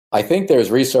I think there's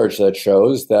research that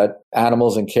shows that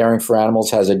animals and caring for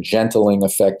animals has a gentling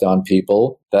effect on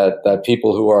people, that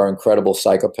people who are incredible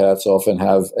psychopaths often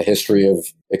have a history of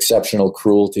exceptional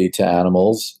cruelty to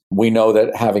animals. We know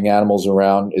that having animals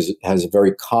around has a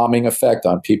very calming effect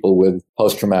on people with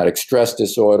post-traumatic stress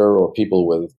disorder or people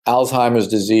with Alzheimer's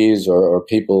disease or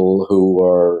people who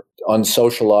are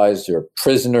unsocialized or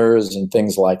prisoners and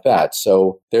things like that.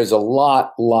 So there's a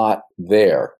lot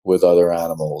there with other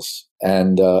animals.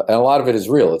 And a lot of it is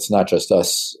real. It's not just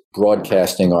us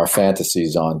broadcasting our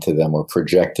fantasies onto them or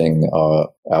projecting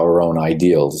our own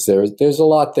ideals. There's a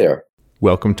lot there.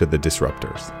 Welcome to The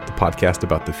Disruptors, the podcast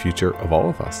about the future of all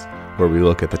of us, where we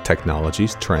look at the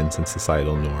technologies, trends, and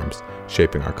societal norms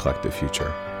shaping our collective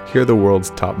future. Hear the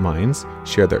world's top minds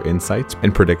share their insights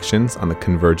and predictions on the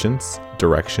convergence,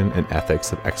 direction, and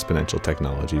ethics of exponential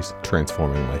technologies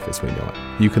transforming life as we know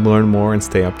it. You can learn more and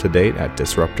stay up to date at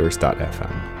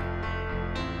disruptors.fm.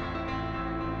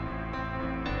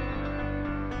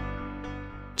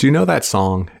 Do you know that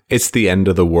song, It's the End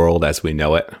of the World as We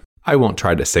Know It? I won't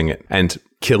try to sing it and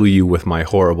kill you with my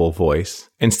horrible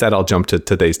voice. Instead, I'll jump to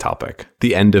today's topic,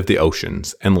 the end of the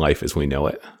oceans and life as we know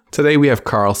it. Today, we have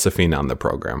Safina on the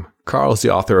program. Carl is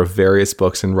the author of various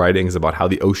books and writings about how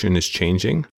the ocean is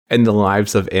changing and the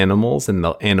lives of animals and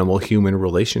the animal-human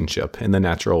relationship in the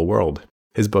natural world.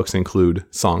 His books include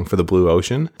Song for the Blue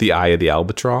Ocean, The Eye of the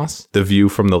Albatross, The View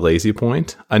from the Lazy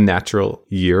Point, A Natural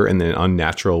Year in an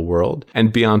Unnatural World,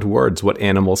 and Beyond Words, What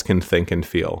Animals Can Think and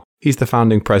Feel. He's the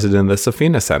founding president of the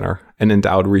Safina Center, an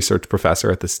endowed research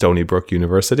professor at the Stony Brook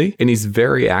University, and he's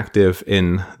very active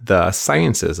in the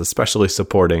sciences, especially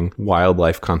supporting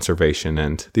wildlife conservation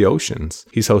and the oceans.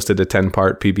 He's hosted a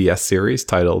 10-part PBS series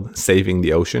titled Saving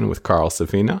the Ocean with Carl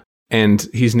Safina. And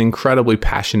he's an incredibly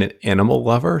passionate animal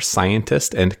lover,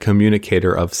 scientist, and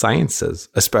communicator of sciences,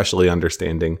 especially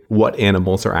understanding what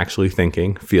animals are actually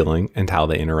thinking, feeling, and how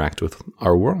they interact with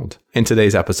our world. In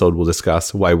today's episode, we'll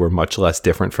discuss why we're much less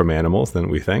different from animals than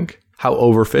we think, how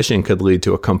overfishing could lead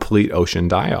to a complete ocean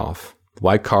die-off,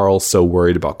 why Carl's so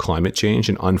worried about climate change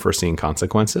and unforeseen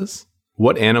consequences,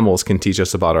 what animals can teach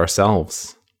us about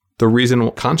ourselves, the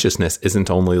reason consciousness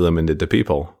isn't only limited to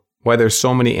people, why there's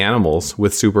so many animals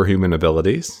with superhuman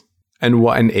abilities, and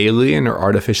what an alien or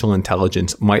artificial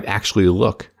intelligence might actually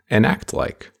look and act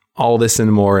like. All this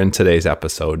and more in today's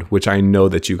episode, which I know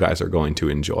that you guys are going to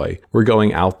enjoy. We're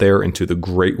going out there into the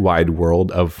great wide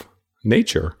world of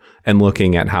nature and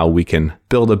looking at how we can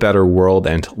build a better world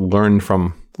and learn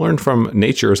from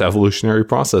nature's evolutionary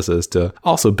processes to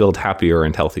also build happier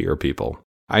and healthier people.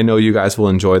 I know you guys will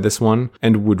enjoy this one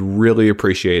and would really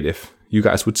appreciate if you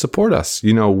guys would support us.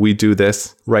 You know, we do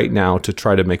this right now to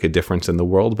try to make a difference in the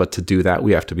world, but to do that,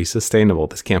 we have to be sustainable.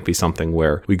 This can't be something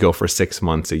where we go for 6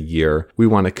 months, a year. We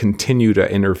want to continue to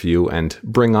interview and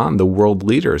bring on the world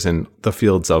leaders in the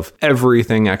fields of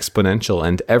everything exponential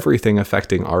and everything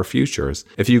affecting our futures.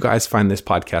 If you guys find this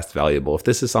podcast valuable, if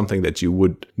this is something that you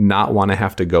would not want to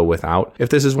have to go without, if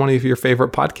this is one of your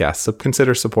favorite podcasts, so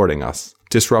consider supporting us.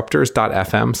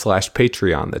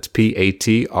 Disruptors.fm/Patreon. That's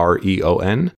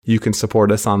Patreon. You can support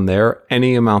us on there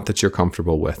any amount that you're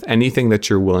comfortable with. Anything that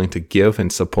you're willing to give and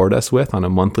support us with on a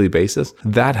monthly basis,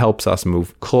 that helps us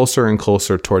move closer and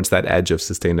closer towards that edge of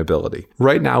sustainability.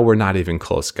 Right now, we're not even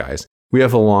close, guys. We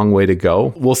have a long way to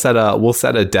go. We'll set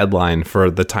a deadline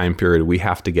for the time period we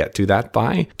have to get to that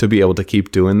by to be able to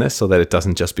keep doing this so that it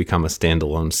doesn't just become a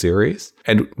standalone series.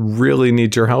 And really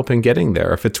need your help in getting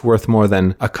there. If it's worth more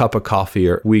than a cup of coffee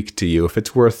a week to you, if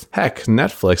it's worth, heck,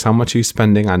 Netflix, how much are you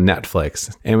spending on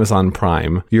Netflix, Amazon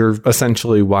Prime? You're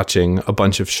essentially watching a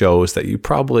bunch of shows that you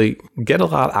probably get a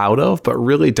lot out of, but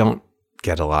really don't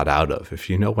get a lot out of,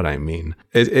 if you know what I mean.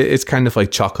 It's kind of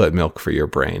like chocolate milk for your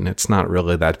brain. It's not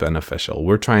really that beneficial.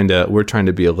 We're trying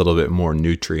to be a little bit more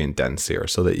nutrient dense here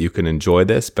so that you can enjoy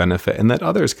this, benefit, and that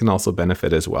others can also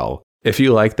benefit as well. If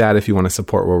you like that, if you want to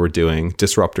support what we're doing,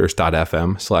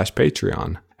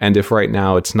 disruptors.fm/Patreon. And if right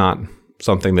now it's not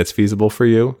something that's feasible for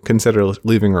you, consider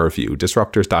leaving a review,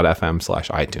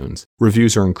 disruptors.fm/iTunes.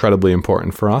 Reviews are incredibly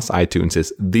important for us. iTunes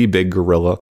is the big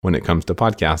gorilla when it comes to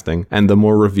podcasting. And the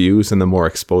more reviews and the more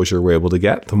exposure we're able to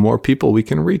get, the more people we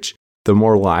can reach, the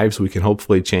more lives we can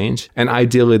hopefully change, and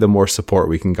ideally the more support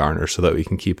we can garner so that we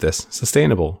can keep this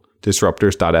sustainable.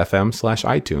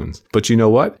 Disruptors.fm/iTunes. But you know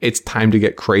what? It's time to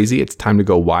get crazy. It's time to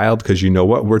go wild because you know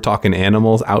what? We're talking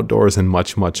animals, outdoors, and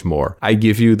much, much more. I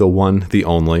give you the one, the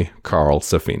only, Carl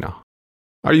Safina.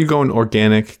 Are you going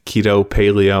organic, keto,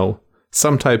 paleo,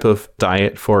 some type of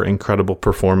diet for incredible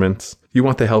performance? You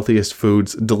want the healthiest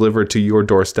foods delivered to your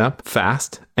doorstep,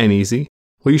 fast and easy?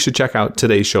 Well, you should check out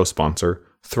today's show sponsor,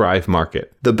 Thrive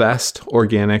Market, the best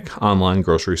organic online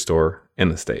grocery store in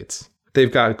the States.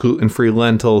 They've got gluten-free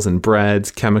lentils and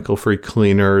breads, chemical-free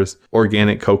cleaners,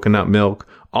 organic coconut milk,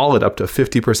 all at up to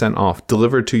 50% off,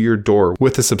 delivered to your door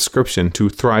with a subscription to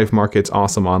Thrive Market's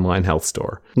awesome online health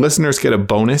store. Listeners get a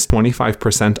bonus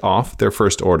 25% off their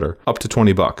first order, up to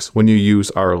 $20 when you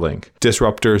use our link,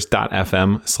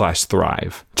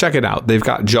 disruptors.fm/thrive. Check it out. They've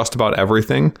got just about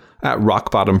everything at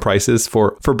rock bottom prices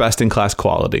for best-in-class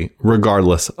quality,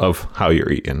 regardless of how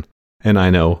you're eating. And I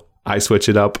know I switch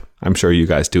it up. I'm sure you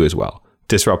guys do as well.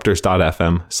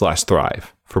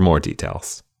 Disruptors.fm/thrive for more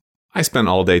details. I spent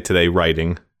all day today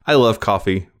writing. I love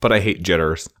coffee, but I hate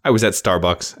jitters. I was at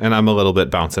Starbucks, and I'm a little bit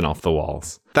bouncing off the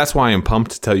walls. That's why I'm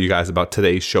pumped to tell you guys about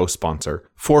today's show sponsor,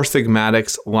 Four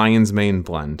Sigmatic's Lion's Mane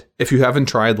Blend. If you haven't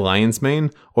tried Lion's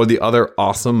Mane or the other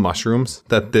awesome mushrooms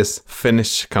that this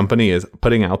Finnish company is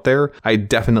putting out there, I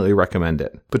definitely recommend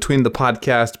it. Between the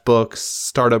podcast, books,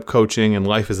 startup coaching, and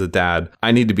life as a dad,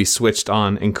 I need to be switched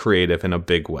on and creative in a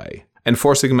big way. And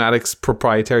Four Sigmatic's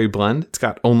proprietary blend, it's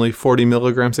got only 40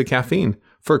 milligrams of caffeine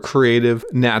for creative,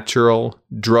 natural,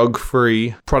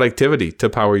 drug-free productivity to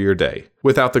power your day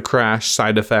without the crash,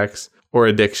 side effects, or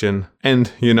addiction.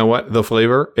 And you know what? The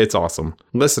flavor, it's awesome.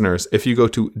 Listeners, if you go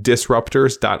to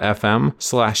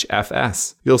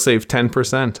disruptors.fm/FS, you'll save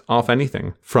 10% off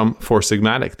anything from Four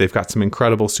Sigmatic. They've got some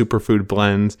incredible superfood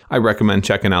blends. I recommend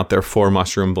checking out their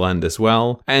 4-mushroom blend as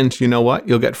well. And you know what?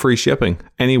 You'll get free shipping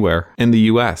anywhere in the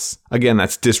US. Again,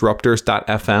 that's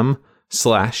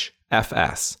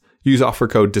disruptors.fm/FS. Use offer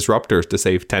code DISRUPTORS to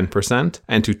save 10%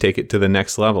 and to take it to the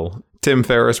next level. Tim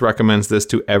Ferriss recommends this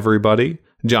to everybody.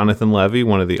 Jonathan Levy,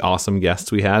 one of the awesome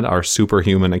guests we had, our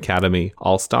Superhuman Academy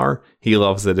All-Star, he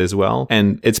loves it as well.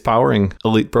 And it's powering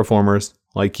elite performers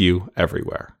like you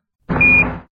everywhere.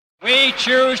 We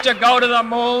choose to go to the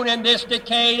moon in this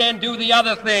decade and do the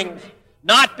other things,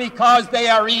 not because they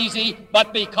are easy,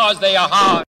 but because they are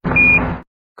hard.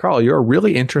 Carl, you're a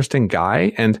really interesting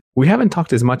guy, and we haven't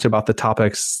talked as much about the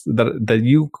topics that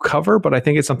you cover, but I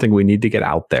think it's something we need to get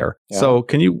out there. Yeah. So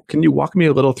can you walk me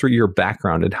a little through your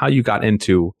background and how you got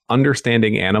into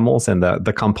understanding animals and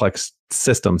the complex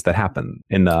systems that happen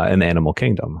in the animal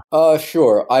kingdom?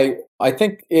 Sure. I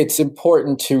think it's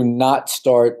important to not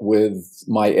start with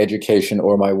my education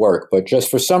or my work, but just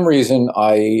for some reason,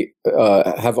 I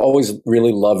have always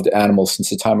really loved animals since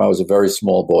the time I was a very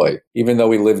small boy. Even though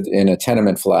we lived in a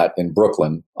tenement flat in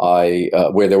Brooklyn,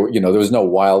 where there was no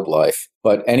wildlife,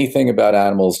 but anything about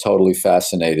animals totally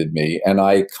fascinated me. And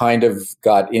I kind of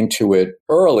got into it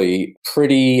early,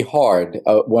 pretty hard.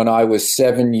 When I was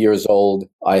 7 years old,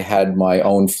 I had my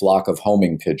own flock of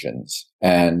homing pigeons.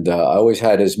 And I always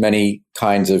had as many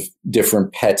kinds of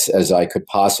different pets as I could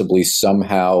possibly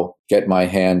somehow get my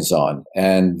hands on.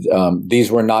 And these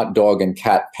were not dog and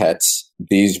cat pets.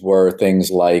 These were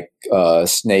things like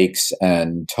snakes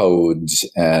and toads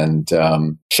and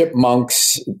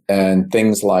chipmunks and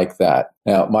things like that.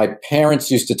 Now, my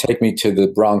parents used to take me to the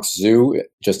Bronx Zoo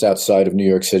just outside of New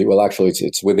York City. Well, actually,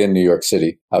 it's within New York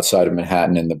City, outside of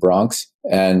Manhattan in the Bronx,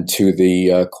 and to the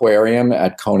aquarium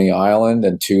at Coney Island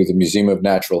and to the Museum of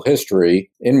Natural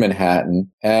History in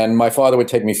Manhattan. And my father would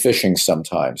take me fishing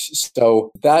sometimes.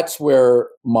 So that's where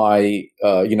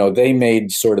they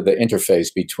made sort of the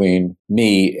interface between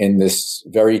me in this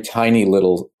very tiny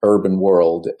little urban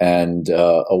world and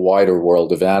a wider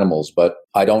world of animals. But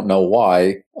I don't know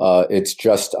why. It's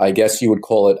just, I guess you would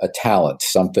call it a talent,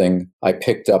 something I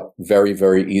picked up very,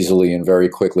 very easily and very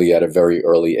quickly at a very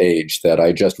early age, that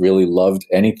I just really loved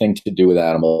anything to do with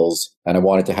animals and I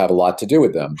wanted to have a lot to do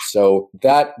with them. So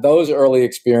those early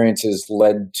experiences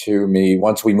led to me,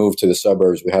 once we moved to the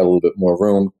suburbs, we had a little bit more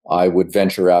room. I would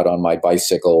venture out on my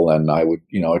bicycle and I would,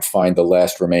 I'd find the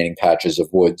last remaining patches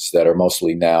of woods that are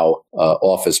mostly now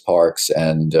office parks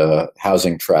and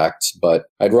housing tracts. But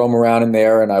I'd roam around in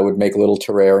there and I would make little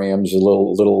terrariums,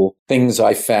 little things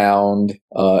I found.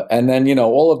 And then,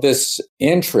 all of this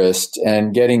interest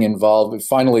and getting involved,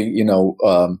 finally,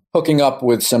 hooking up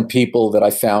with some people that I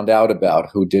found out about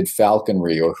who did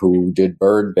falconry or who did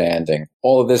bird banding.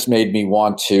 All of this made me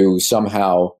want to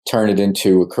somehow turn it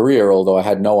into a career, although I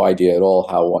had no idea at all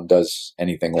how one does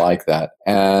anything like that.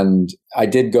 And I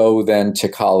did go then to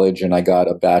college and I got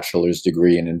a bachelor's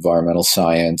degree in environmental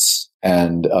science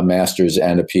and a master's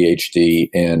and a PhD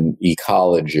in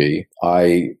ecology.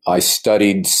 I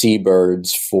studied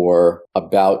seabirds for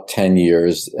about 10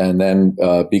 years. And then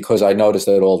because I noticed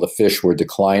that all the fish were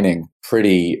declining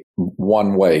pretty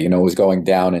one way. It was going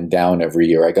down and down every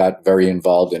year. I got very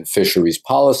involved in fisheries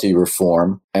policy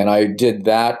reform, and I did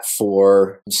that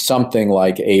for something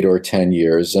like 8 or 10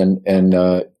 years. And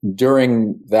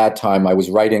during that time, I was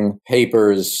writing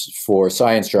papers for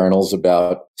science journals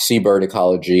about seabird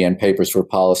ecology and papers for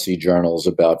policy journals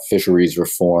about fisheries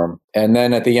reform. And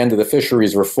then at the end of the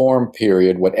fisheries reform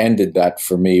period, what ended that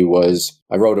for me was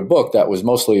I wrote a book that was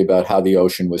mostly about how the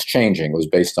ocean was changing. It was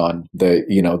based on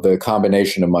the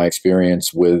combination of my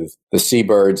experience with the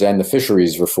seabirds and the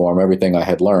fisheries reform, everything I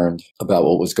had learned about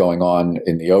what was going on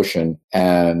in the ocean.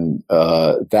 And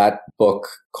that book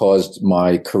caused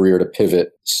my career to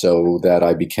pivot so that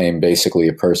I became basically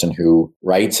a person who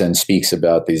writes and speaks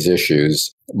about these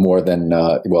issues more than,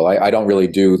 I don't really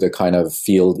do the kind of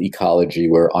field ecology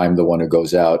where I'm the one who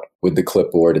goes out with the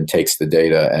clipboard and takes the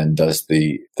data and does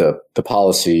the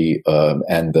policy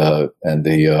and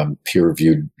the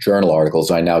peer-reviewed journal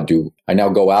articles. I now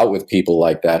go out with people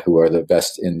like that who are the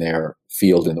best in their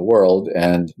field in the world,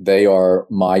 and they are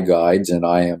my guides and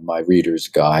I am my reader's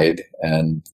guide.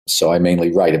 And so I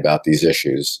mainly write about these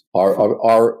issues.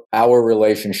 Our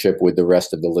relationship with the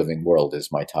rest of the living world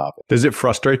is my topic. Does it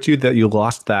frustrate you that you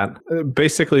lost that?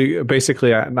 Basically,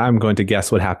 I'm going to guess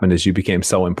what happened is you became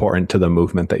so important to the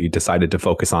movement that you decided to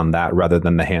focus on that rather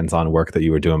than the hands-on work that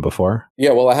you were doing before?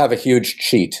 Yeah, well, I have a huge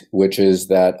cheat, which is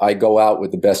that I go out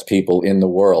with the best people in the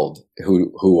world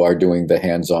who are doing the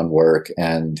hands-on work.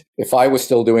 And if I was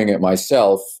still doing it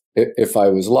myself, if I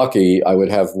was lucky, I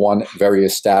would have one very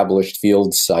established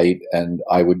field site and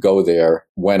I would go there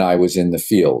when I was in the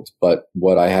field. But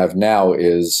what I have now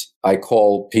is I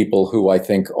call people who I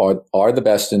think are the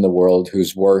best in the world,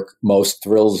 whose work most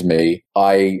thrills me.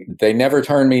 They never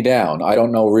turn me down. I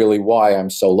don't know really why I'm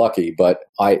so lucky, but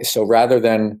so rather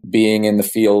than being in the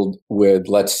field with,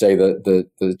 let's say,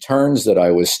 the terns that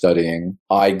I was studying,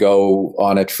 I go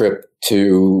on a trip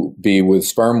to be with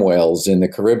sperm whales in the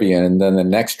Caribbean. And then the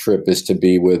next trip is to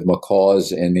be with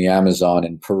macaws in the Amazon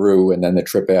in Peru. And then the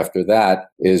trip after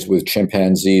that is with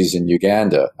chimpanzees in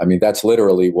Uganda. I mean, that's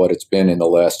literally what it's been in the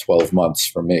last 12 months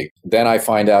for me. Then I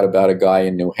find out about a guy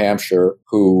in New Hampshire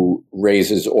who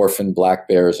raises orphan black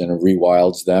bears and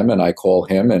rewilds them. And I call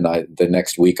him, and the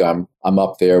next week I'm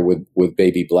up there with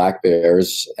baby black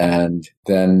bears. And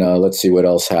then let's see what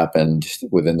else happened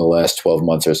within the last 12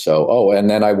 months or so. Oh, and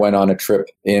then I went on a trip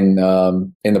in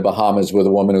the Bahamas with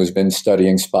a woman who's been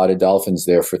studying spotted dolphins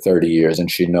there for 30 years, and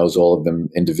she knows all of them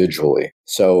individually.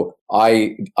 So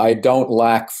I don't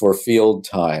lack for field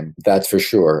time, that's for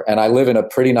sure. And I live in a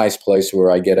pretty nice place where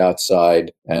I get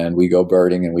outside and we go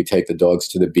birding and we take the dogs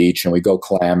to the beach and we go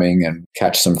clamming and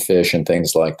catch some fish and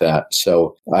things like that.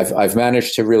 So I've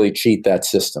managed to really cheat that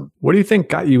system. What do you think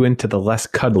got you into the less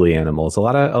cuddly animals? A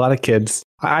lot of kids.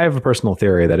 I have a personal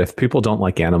theory that if people don't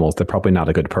like animals, they're probably not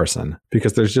a good person,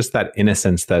 because there's just that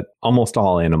innocence that almost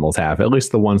all animals have, at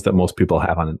least the ones that most people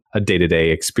have on a day-to-day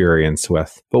experience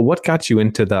with. But what got you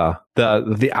into the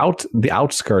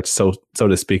outskirts, so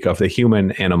to speak, of the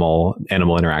human animal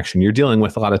interaction? You're dealing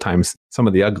with a lot of times some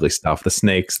of the ugly stuff, the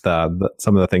snakes,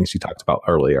 some of the things you talked about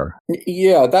earlier.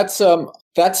 Yeah, that's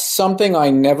something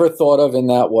I never thought of in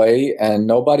that way, and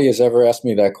nobody has ever asked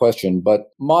me that question.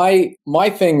 But my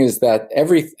thing is that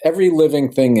every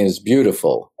living thing is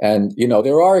beautiful, and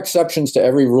there are exceptions to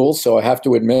every rule. So I have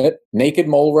to admit, naked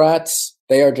mole rats,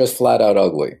 they are just flat out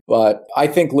ugly. But I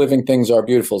think living things are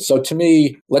beautiful. So to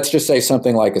me, let's just say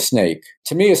something like a snake.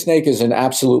 To me, a snake is an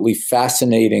absolutely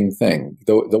fascinating thing.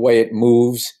 The way it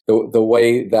moves, the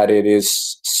way that it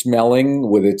is smelling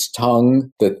with its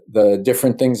tongue, the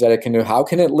different things that it can do. How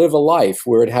can it live a life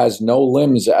where it has no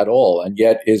limbs at all and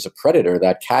yet is a predator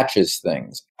that catches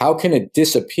things? How can it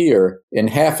disappear in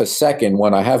half a second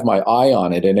when I have my eye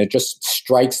on it and it just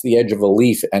strikes the edge of a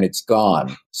leaf and it's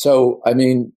gone? So, I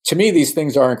mean, to me, these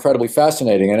things are incredibly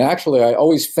fascinating. And actually, I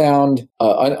always found,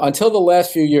 until the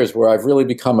last few years where I've really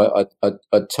become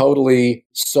a totally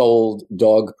sold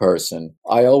dog person,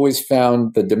 I always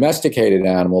found the domesticated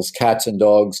animals, cats and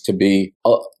dogs, to be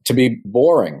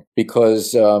boring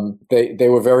because they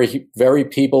were very, very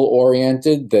people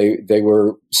oriented. They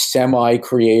were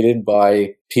semi-created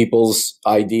by people's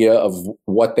idea of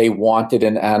what they wanted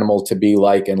an animal to be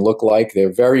like and look like.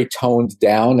 They're very toned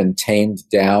down and tamed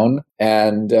down.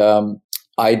 And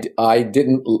I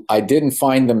didn't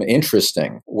find them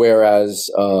interesting. Whereas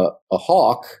a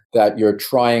hawk that you're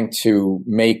trying to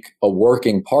make a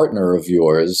working partner of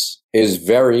yours is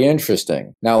very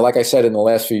interesting. Now, like I said, in the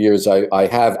last few years, I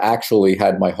have actually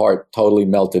had my heart totally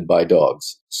melted by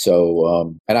dogs.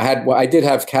 So, and I did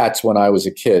have cats when I was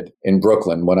a kid in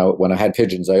Brooklyn. When I had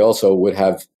pigeons, I also would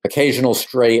have occasional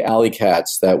stray alley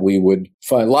cats that we would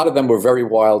find. A lot of them were very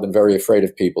wild and very afraid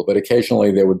of people, but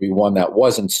occasionally there would be one that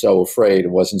wasn't so afraid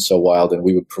and wasn't so wild, and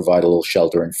we would provide a little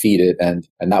shelter and feed it, and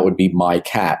that would be my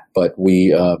cat. But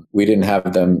we didn't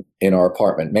have them in our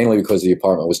apartment, mainly because the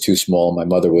apartment was too small. My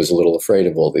mother was a little afraid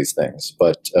of all these things.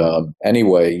 But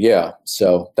anyway, yeah.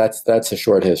 So that's a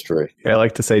short history. I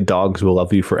like to say dogs will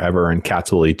love you forever and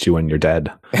cats will eat you when you're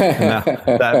dead.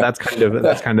 That's kind of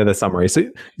the summary. So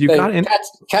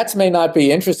cats may not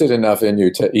be interested enough in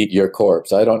you to eat your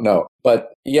corpse. I don't know.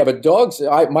 But yeah, but dogs,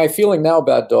 my feeling now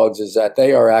about dogs is that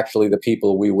they are actually the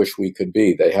people we wish we could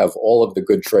be. They have all of the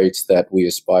good traits that we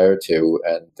aspire to,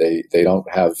 and they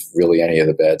don't have really any of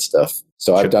the bad stuff.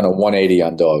 So I've done a 180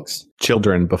 on dogs.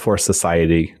 Children before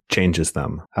society changes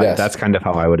them. Yes. That's kind of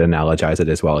how I would analogize it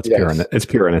as well. It's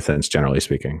pure innocence, generally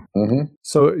speaking. Mm-hmm.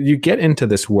 So you get into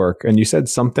this work, and you said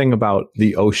something about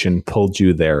the ocean pulled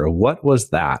you there. What was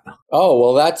that? Oh,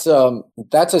 well, that's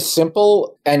a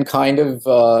simple and kind of,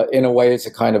 in a way, it's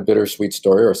a kind of bittersweet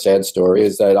story or sad story,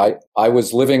 is that I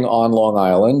was living on Long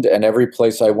Island, and every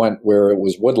place I went where it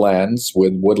was woodlands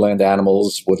with woodland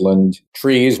animals, woodland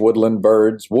trees, woodland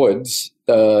birds, woods,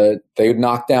 they would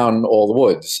knock down all the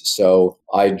woods. So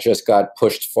I just got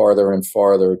pushed farther and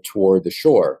farther toward the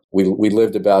shore. We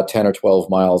lived about 10 or 12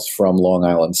 miles from Long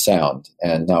Island Sound.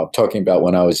 And now talking about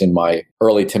when I was in my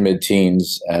early to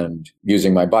mid-teens and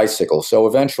using my bicycle. So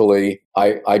eventually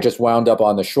I just wound up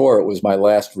on the shore. It was my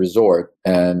last resort.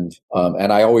 And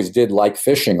I always did like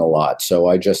fishing a lot. So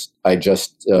I just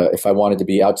if I wanted to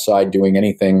be outside doing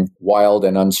anything wild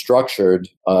and unstructured,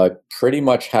 pretty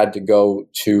much had to go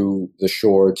to the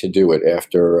shore to do it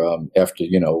after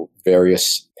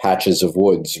various patches of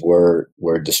woods were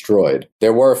destroyed.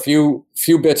 There were a few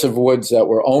bits of woods that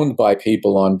were owned by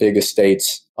people on big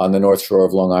estates on the North Shore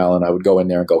of Long Island. I would go in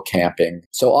there and go camping.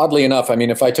 So oddly enough, I mean,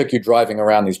 if I took you driving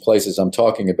around these places I'm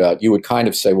talking about, you would kind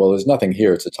of say, well, there's nothing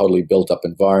here. It's a totally built up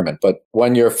environment. But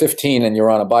when you're 15 and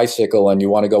you're on a bicycle and you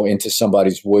want to go into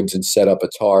somebody's woods and set up a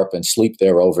tarp and sleep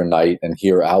there overnight and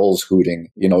hear owls hooting,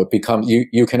 it becomes,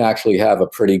 you can actually have a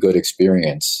pretty good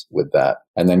experience with that.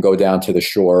 And then go down to the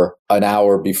shore an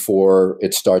hour before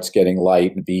it starts getting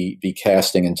light and be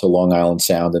casting into Long Island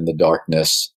Sound in the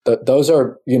darkness. Those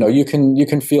are, you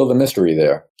can feel the mystery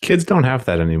there. Kids don't have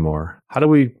that anymore. How do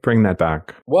we bring that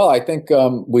back? Well, I think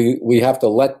we have to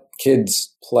let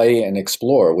kids play and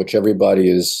explore, which everybody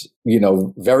is,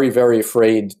 very, very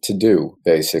afraid to do,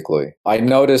 basically. I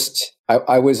noticed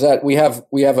we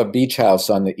have a beach house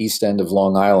on the east end of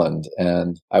Long Island,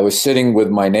 and I was sitting with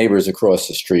my neighbors across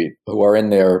the street who are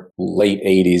in their late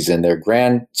 80s, and their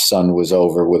grandson was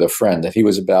over with a friend. He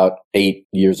was about 8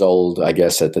 years old, I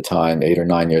guess, at the time, 8 or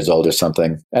 9 years old or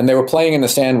something. And they were playing in the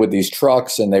sand with these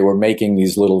trucks, and they were making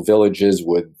these little villages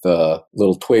with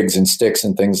little twigs and sticks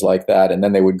and things like that. And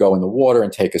then they would go in the water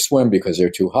and take a swim because they're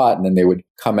too hot. And then they would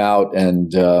come out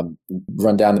and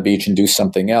run down the beach and do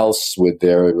something else with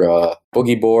their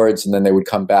boogie boards, and then they would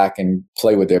come back and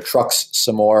play with their trucks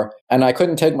some more. And I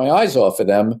couldn't take my eyes off of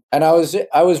them. And I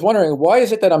was wondering, why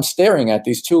is it that I'm staring at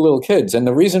these two little kids? And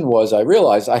the reason was I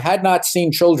realized I had not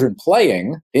seen children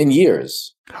playing in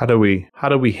years. How do we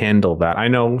handle that? I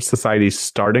know society's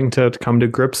starting to come to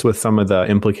grips with some of the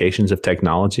implications of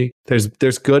technology.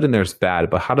 There's good and there's bad,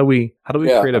 but how do we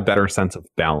create a better sense of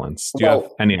balance? Do you have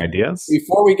any ideas?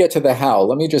 Before we get to the how,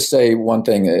 let me just say one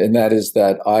thing, and that is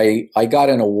that I got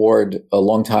an award a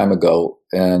long time ago,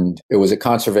 and it was a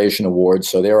conservation award.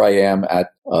 So there I am at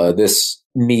this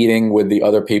meeting with the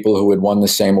other people who had won the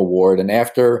same award, and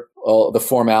after all the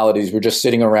formalities, we're just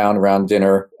sitting around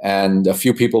dinner, and a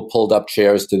few people pulled up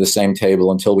chairs to the same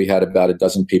table until we had about a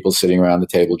dozen people sitting around the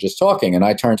table just talking. And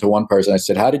I turned to one person, I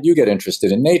said, how did you get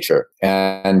interested in nature?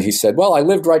 And he said, well, I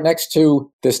lived right next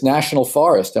to this national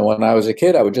forest, and when I was a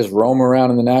kid, I would just roam around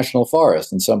in the national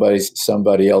forest. And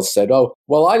somebody else said, oh,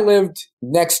 well, I lived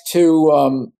next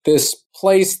to this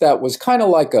place that was kind of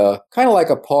like a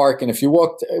park, and if you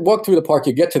walk through the park,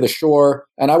 you get to the shore,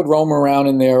 and I would roam around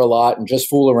in there a lot and just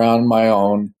fool around on my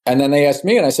own. And then they asked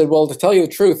me, and I said, well, to tell you the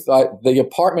truth, the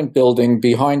apartment building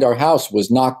behind our house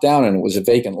was knocked down, and it was a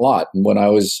vacant lot. And when I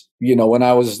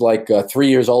was like 3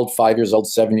 years old, 5 years old,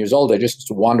 7 years old, I just used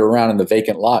to wander around in the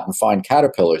vacant lot and find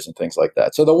caterpillars and things like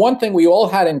that. So the one thing we all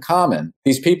had in common,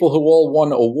 these people who all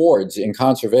won awards in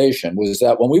conservation, was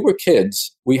that when we were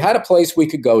kids, we had a place we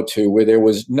could go to where there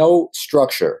was no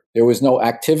structure. There was no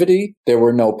activity. There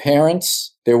were no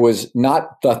parents. There was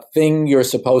not the thing you're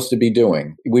supposed to be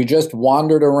doing. We just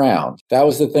wandered around. That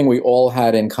was the thing we all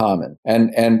had in common.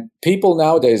 And people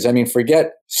nowadays, I mean,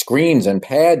 forget screens and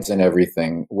pads and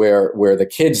everything where the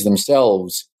kids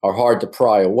themselves are hard to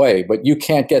pry away, but you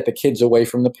can't get the kids away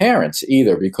from the parents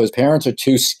either, because parents are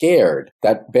too scared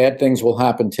that bad things will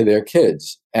happen to their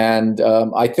kids. And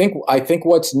I think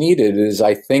what's needed is,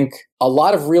 I think, a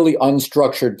lot of really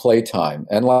unstructured playtime.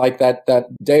 And like that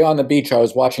day on the beach, I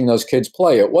was watching those kids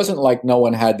play. It wasn't like no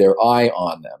one had their eye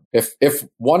on them. If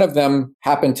one of them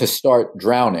happened to start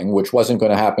drowning, which wasn't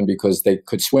going to happen because they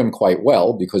could swim quite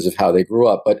well because of how they grew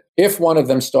up, but if one of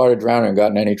them started drowning and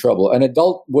got in any trouble, an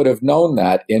adult would have known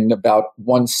that in about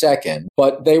 1 second.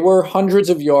 But they were hundreds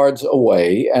of yards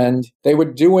away, and they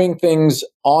were doing things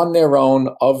on their own,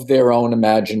 of their own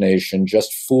imagination,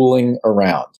 just fooling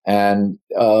around. And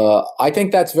I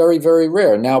think that's very, very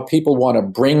rare. Now people want to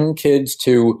bring kids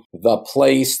to the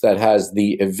place that has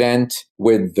the event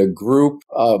with the group.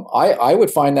 I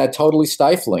would find that totally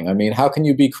stifling. I mean, how can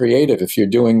you be creative if you're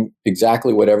doing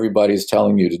exactly what everybody's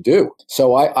telling you to do?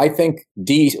 So I think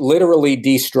literally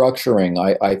destructuring,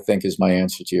 I think, is my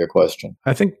answer to your question.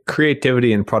 I think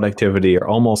creativity and productivity are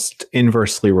almost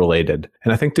inversely related.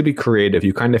 And I think to be creative,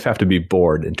 you kind of have to be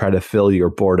bored and try to fill your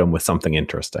boredom with something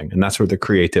interesting. And that's where the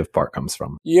creative part comes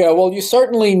from. Yeah, well, you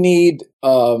certainly need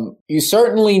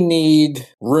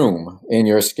room in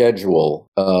your schedule.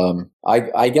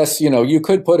 I guess, you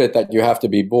could put it that you have to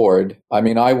be bored. I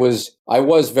mean, I was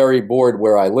very bored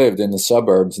where I lived in the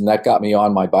suburbs, and that got me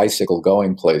on my bicycle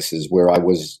going places where I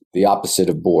was the opposite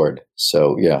of bored.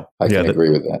 So yeah, I can agree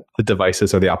with that. The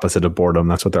devices are the opposite of boredom.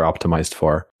 That's what they're optimized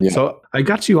for. Yeah. So I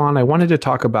got you on. I wanted to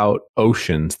talk about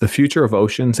oceans, the future of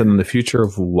oceans, and then the future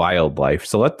of wildlife.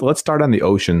 So let's start on the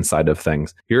ocean side of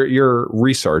things. Your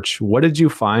research, what did you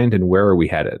find, and where are we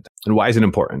headed, and why is it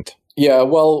important? Yeah,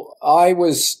 well, I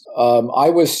was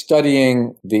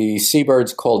studying the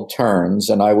seabirds called terns,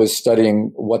 and I was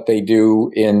studying what they do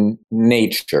in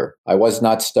nature. I was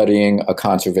not studying a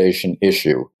conservation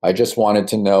issue. I just wanted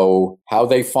to know how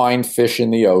they find fish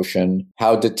in the ocean,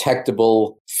 how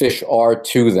detectable fish are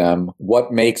to them,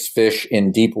 what makes fish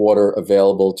in deep water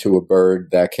available to a bird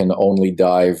that can only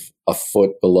dive a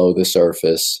foot below the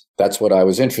surface. That's what I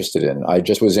was interested in. I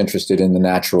just was interested in the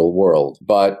natural world.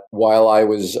 But while I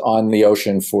was on the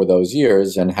ocean for those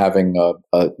years and having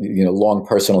a long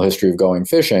personal history of going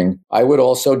fishing, I would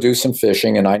also do some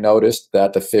fishing, and I noticed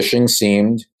that the fishing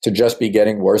seemed to just be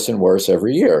getting worse and worse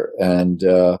every year. And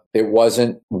it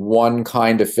wasn't one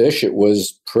kind of fish. It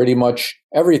was pretty much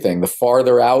everything. The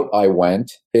farther out I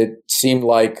went, it seemed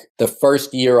like the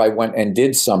first year I went and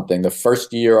did something, the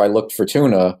first year I looked for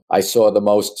tuna, I saw the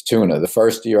most tuna. The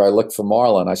first year I looked for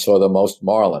marlin, I saw the most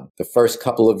marlin. The first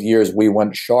couple of years we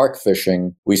went shark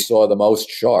fishing, we saw the most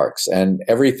sharks. And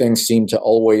everything seemed to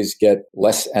always get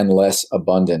less and less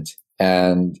abundant.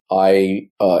 And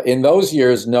in those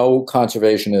years, no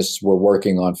conservationists were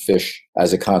working on fish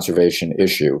as a conservation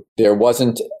issue. There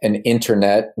wasn't an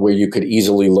internet where you could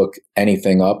easily look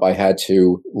anything up. I had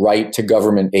to write to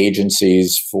government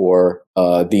agencies for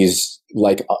these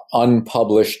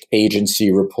unpublished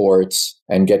agency reports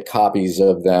and get copies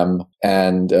of them.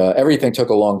 And everything took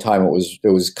a long time.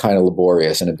 It was kind of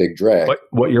laborious and a big drag.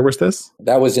 What year was this?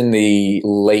 That was in the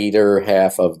later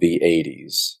half of the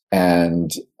 80s. And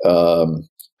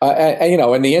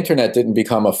and the internet didn't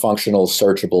become a functional,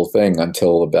 searchable thing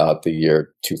until about the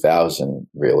year 2000,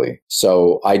 really.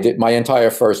 So I did my entire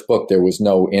first book. There was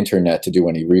no internet to do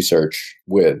any research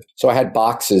with. So I had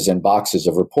boxes and boxes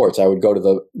of reports. I would go to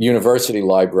the university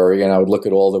library and I would look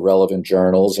at all the relevant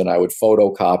journals, and I would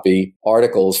photocopy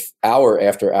articles, hour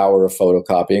after hour of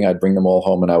photocopying. I'd bring them all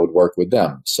home and I would work with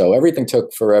them. So everything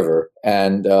took forever.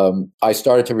 And I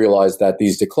started to realize that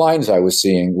these declines I was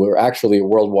seeing were actually a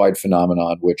worldwide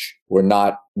phenomenon, which were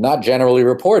not generally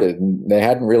reported, and they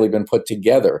hadn't really been put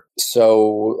together.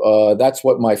 So that's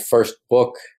what my first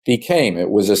book became. It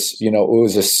was a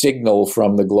signal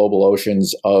from the global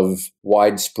oceans of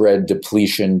widespread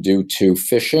depletion due to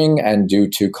fishing and due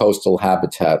to coastal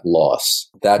habitat loss.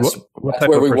 That's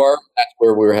where we were. That's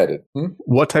where we're headed.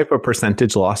 What type of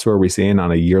percentage loss were we seeing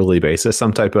on a yearly basis?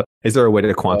 Is there a way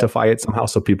to quantify it somehow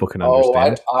so people can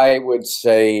understand? I would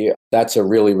say that's a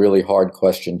really, really hard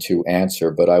question to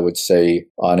answer. But I would say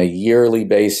on a yearly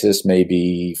basis,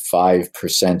 maybe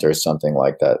 5% or something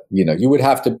like that. You'd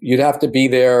have to be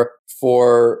there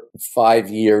for 5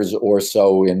 years or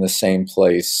so in the same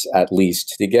place, at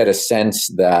least, to get a sense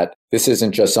that this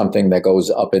isn't just something that goes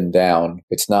up and down.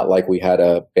 It's not like we had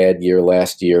a bad year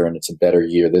last year and it's a better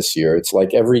year this year. It's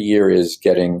like every year is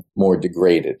getting more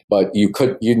degraded. But you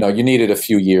needed a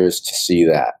few years to see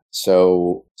that.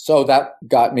 So that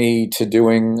got me to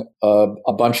doing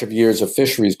a bunch of years of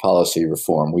fisheries policy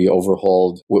reform. We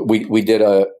overhauled, we did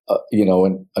a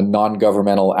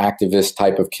non-governmental activist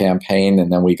type of campaign,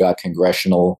 and then we got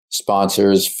congressional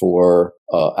sponsors for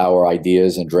our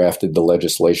ideas and drafted the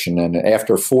legislation. And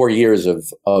after 4 years of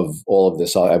all of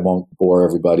this, I won't bore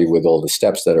everybody with all the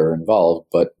steps that are involved,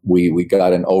 but we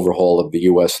got an overhaul of the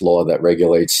U.S. law that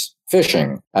regulates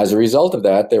fishing. As a result of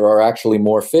that, there are actually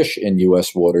more fish in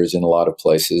U.S. waters in a lot of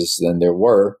places than there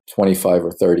were 25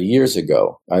 or 30 years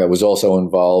ago. I was also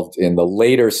involved in the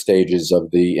later stages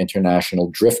of the international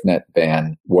drift net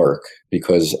ban work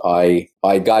because I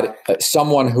got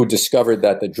someone who discovered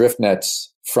that the drift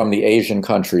nets from the Asian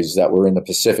countries that were in the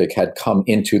Pacific had come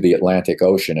into the Atlantic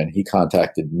Ocean, and he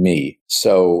contacted me.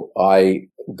 So I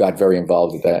got very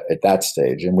involved at that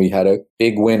stage, and we had a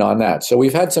big win on that. So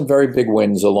we've had some very big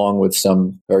wins along with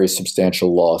some very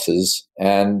substantial losses.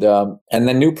 And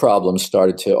then new problems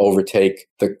started to overtake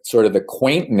the sort of the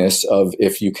quaintness of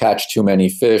if you catch too many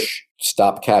fish,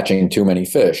 stop catching too many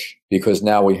fish, because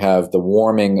now we have the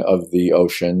warming of the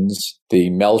oceans,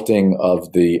 the melting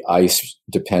of the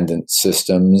ice-dependent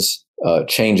systems,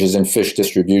 changes in fish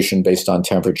distribution based on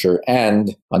temperature.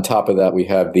 And on top of that, we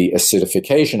have the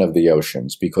acidification of the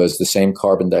oceans, because the same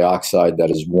carbon dioxide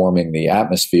that is warming the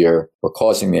atmosphere or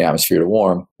causing the atmosphere to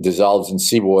warm dissolves in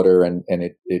seawater, and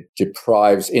it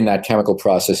deprives, in that chemical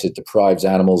process, it deprives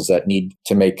animals that need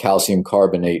to make calcium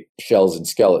carbonate shells and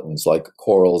skeletons like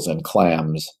corals and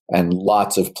clams and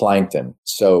lots of plankton.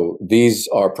 So these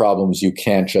are problems you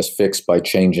can't just fix by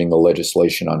changing the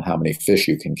legislation on how many fish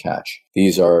you can catch.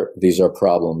 These are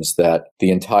problems that the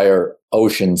entire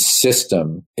ocean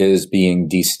system is being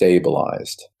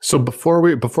destabilized. So before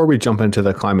we jump into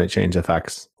the climate change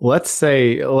effects, let's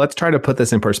try to put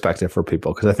this in perspective for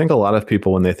people, because I think a lot of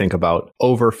people, when they think about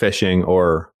overfishing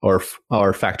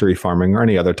or factory farming or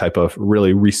any other type of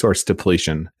really resource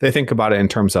depletion, they think about it in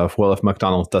terms of, well, if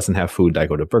McDonald's doesn't have food, I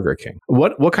go to Burger King.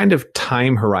 What kind of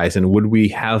time horizon would we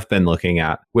have been looking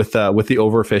at with the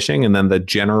overfishing and then the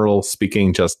general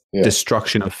speaking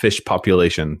destruction of fish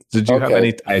population? Did you have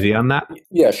any idea on that?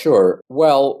 Yeah, sure.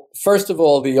 Well, first of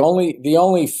all, the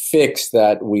only fix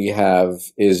that we have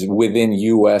is within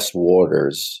U.S.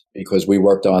 waters, because we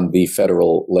worked on the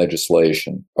federal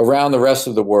legislation. Around the rest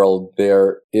of the world,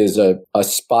 there is a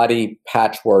spotty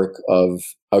patchwork of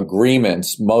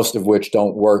agreements, most of which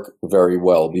don't work very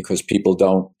well because people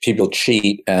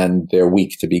cheat and they're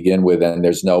weak to begin with, and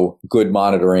there's no good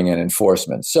monitoring and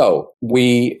enforcement. So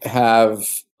we have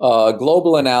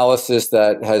global analysis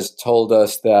that has told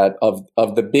us that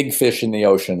of the big fish in the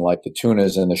ocean, like the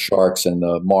tunas and the sharks and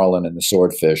the marlin and the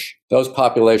swordfish, those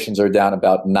populations are down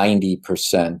about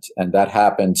 90%. And that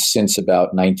happened since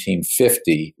about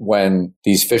 1950, when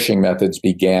these fishing methods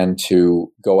began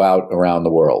to go out around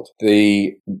the world.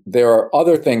 There are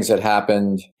other ththings that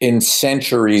happened in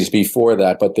centuries before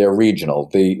that, but they're regional.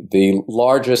 The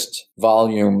largest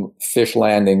volume fish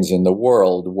landings in the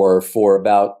world were for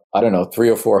about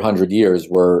 300 or 400 years,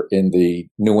 were in the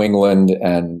New England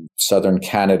and southern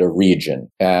Canada region,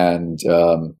 and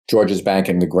Georges Bank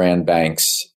and the Grand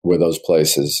Banks were those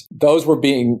places. Those were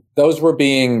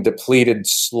being depleted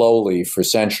slowly for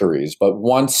centuries, but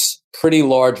once pretty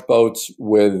large boats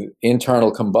with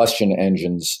internal combustion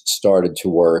engines started to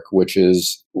work, which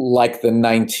is like the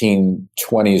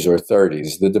 1920s or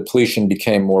 30s, the depletion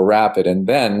became more rapid. And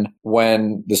then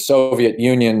when the Soviet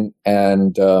Union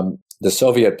and the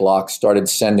Soviet bloc started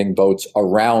sending boats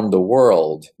around the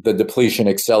world, the depletion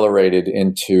accelerated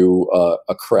into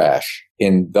a crash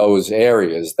in those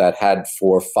areas that had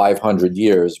for 500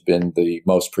 years been the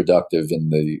most productive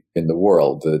in the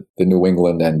world, the New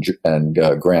England and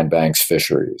Grand Banks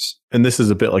fisheries. And this is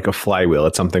a bit like a flywheel.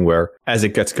 It's something where as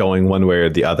it gets going one way or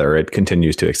the other, it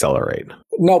continues to accelerate.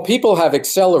 No, people have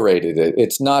accelerated it.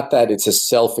 It's not that it's a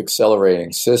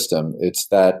self-accelerating system. It's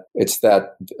that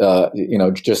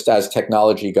just as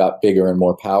technology got bigger and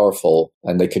more powerful,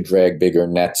 and they could drag bigger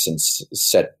nets and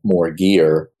set more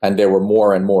gear, and there were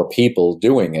more and more people people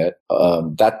doing it,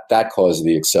 that caused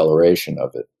the acceleration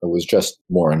of it. It was just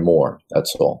more and more.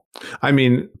 That's all. I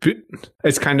mean,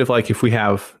 it's kind of like if we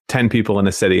have 10 people in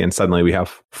a city and suddenly we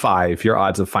have 5, your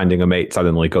odds of finding a mate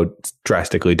suddenly go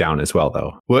drastically down as well,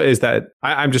 though. Well, is that,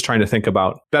 I'm just trying to think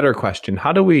about, better question.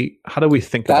 How do we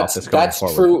think about this going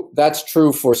forward? True. That's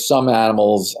true for some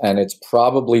animals, and it's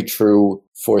probably true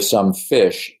for some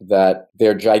fish, that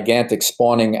their gigantic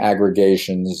spawning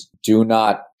aggregations do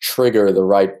not trigger the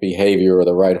right behavior or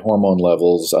the right hormone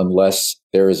levels unless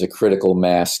there is a critical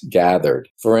mass gathered.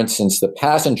 For instance, the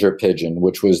passenger pigeon,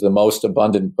 which was the most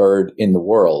abundant bird in the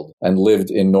world and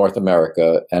lived in North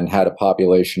America and had a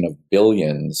population of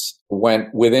billions,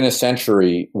 within a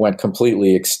century went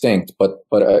completely extinct. But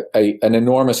an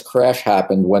enormous crash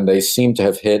happened when they seemed to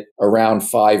have hit around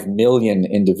 5 million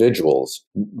individuals.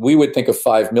 We would think of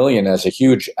 5 million as a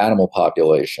huge animal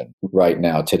population right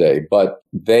now today, but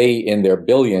they, in their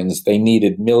billions, they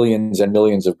needed millions and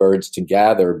millions of birds to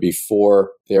gather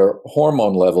before their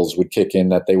hormone levels would kick in,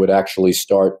 that they would actually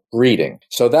start breeding.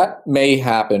 So that may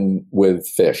happen with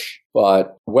fish,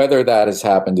 but whether that has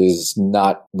happened is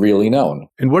not really known.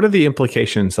 And what are the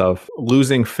implications of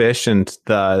losing fish and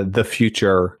the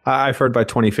future? I've heard by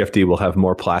 2050 we'll have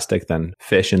more plastic than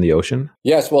fish in the ocean.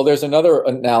 Yes, well, there's another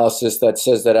analysis that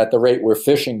says that at the rate we're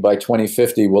fishing, by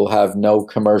 2050, we'll have no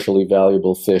commercially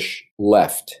valuable fish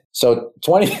left. So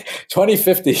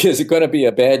 2050 is going to be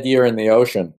a bad year in the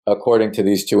ocean, according to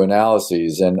these two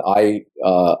analyses. And I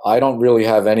don't really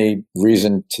have any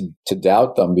reason to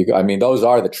doubt them, because, I mean, those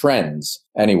are the trends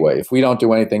anyway. If we don't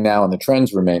do anything now and the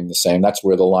trends remain the same, that's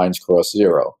where the lines cross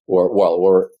zero.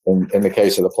 Or in the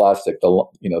case of the plastic, the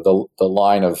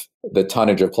line of the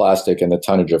tonnage of plastic and the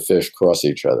tonnage of fish cross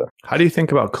each other. How do you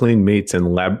think about clean meats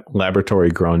and laboratory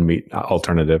grown meat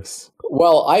alternatives?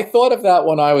 Well, I thought of that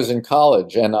when I was in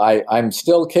college, and I'm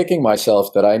still kicking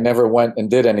myself that I never went and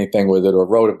did anything with it or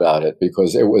wrote about it,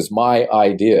 because it was my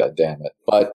idea, damn it.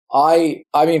 But I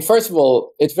mean, first of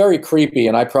all, it's very creepy,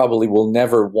 and I probably will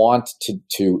never want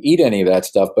to eat any of that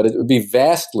stuff, but it would be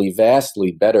vastly,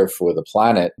 vastly better for the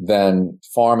planet than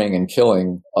farming and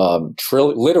killing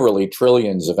literally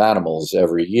trillions of animals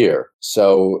every year.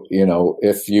 So,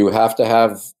 if you have to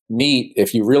have meat,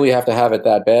 if you really have to have it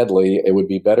that badly, it would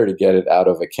be better to get it out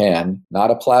of a can, not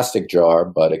a plastic jar,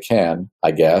 but a can,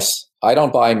 I guess. I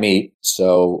don't buy meat,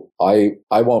 so I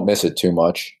won't miss it too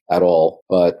much at all.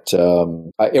 But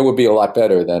it would be a lot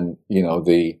better than,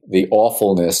 the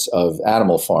awfulness of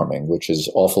animal farming, which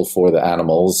is awful for the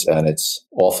animals, and it's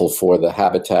awful for the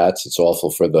habitats. It's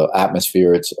awful for the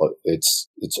atmosphere. It's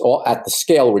all at the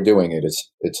scale we're doing it.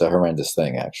 It's a horrendous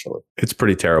thing, actually. It's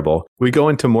pretty terrible. We go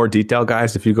into more detail,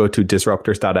 guys. If you go to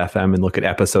disruptors.fm and look at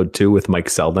episode 2 with Mike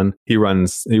Selden, he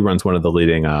runs one of the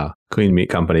leading clean meat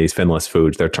companies, Finless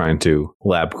Foods. They're trying to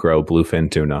lab grow bluefin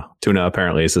tuna. Tuna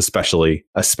apparently is especially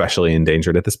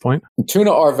endangered at this point.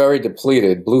 Tuna are very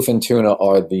depleted. Bluefin tuna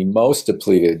are the most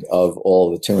depleted of all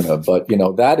the tuna. But,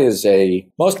 that is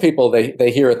most people,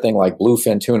 they hear a thing like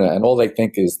bluefin tuna and all they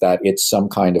think is that it's some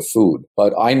kind of food.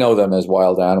 But I know them as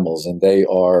wild animals, and they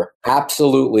are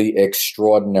absolutely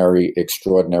extraordinary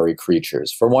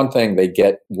creatures. For one thing, they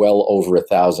get well over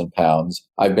 1,000 pounds.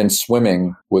 I've been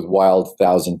swimming with wild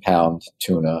 1,000-pound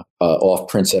tuna off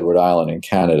Prince Edward Island in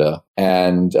Canada,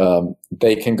 and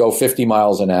they can go 50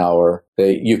 miles an hour.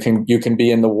 You can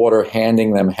be in the water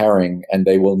handing them herring, and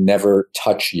they will never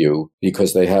touch you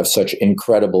because they have such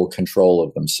incredible control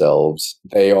of themselves.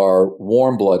 They are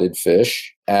warm-blooded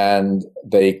fish, and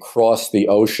they cross the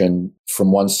ocean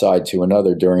from one side to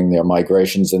another during their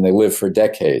migrations, and they live for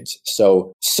decades.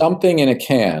 So something in a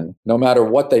can, no matter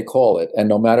what they call it, and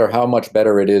no matter how much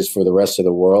better it is for the rest of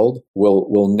the world,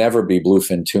 will never be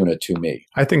bluefin tuna to me.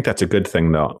 I think that's a good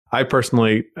thing, though. I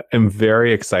personally am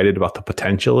very excited about the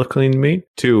potential of clean meat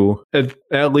to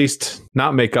at least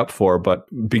not make up for, but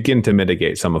begin to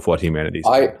mitigate some of what humanity's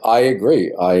doing. I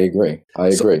agree.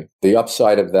 The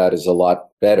upside of that is a lot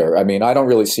better. I mean, I don't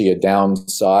really see a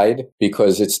downside,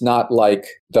 because it's not like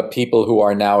the people who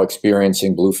are now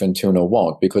experiencing bluefin tuna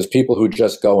won't, because people who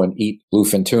just go and eat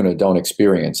bluefin tuna don't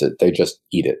experience it. They just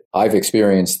eat it. I've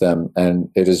experienced them, and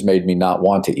it has made me not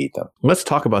want to eat them. Let's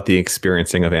talk about the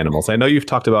experiencing of animals. I know you've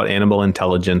talked about animal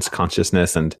intelligence,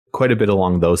 consciousness, and quite a bit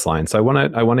along those lines. So I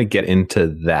want to get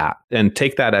into that, and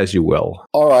take that as you will.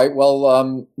 All right.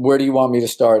 Well, where do you want me to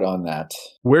start on that?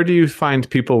 Where do you find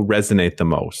people resonate the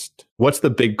most? What's the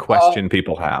big question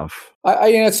people have?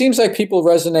 It seems like people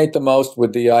resonate the most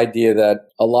with the idea that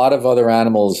a lot of other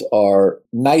animals are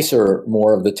nicer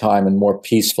more of the time and more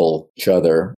peaceful to each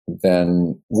other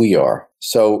than we are.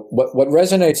 So what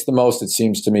resonates the most, it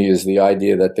seems to me, is the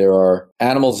idea that there are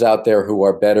animals out there who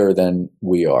are better than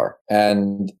we are.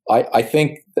 And I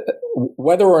think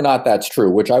whether or not that's true,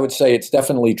 which I would say it's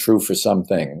definitely true for some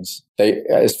things,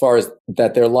 as far as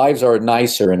that their lives are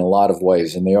nicer in a lot of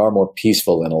ways and they are more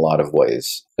peaceful in a lot of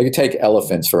ways. Like you take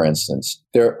elephants, for instance.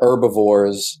 They're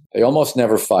herbivores. They almost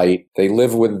never fight. They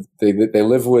live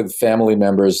with family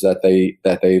members that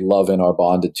they love and are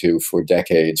bonded to for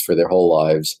decades, for their whole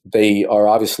lives. They are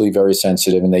obviously very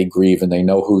sensitive and they grieve and they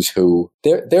know who's who.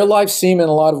 Their lives seem in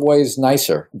a lot of ways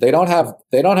nicer. They don't have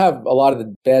a lot of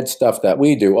the bad stuff that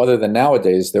we do, other than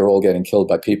nowadays they're all getting killed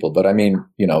by people. But I mean,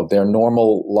 their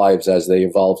normal lives as they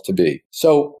evolve to be.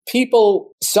 So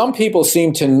some people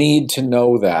seem to need to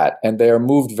know that, and they are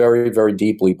moved very, very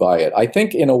deeply by it. I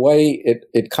think in a way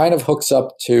it kind of hooks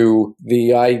up to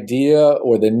the idea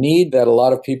or the need that a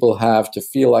lot of people have to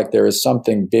feel like there is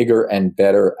something bigger and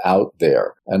better out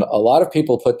there. And a lot of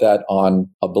people put that on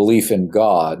a belief in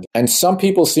God. And some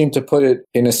people seem to put it,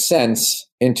 in a sense,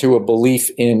 into a belief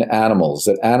in animals,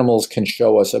 that animals can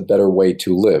show us a better way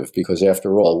to live, because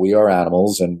after all, we are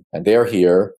animals and they're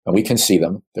here and we can see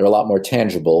them. They're a lot more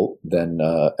tangible than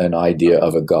an idea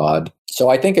of a God. So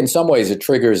I think in some ways it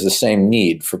triggers the same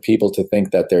need for people to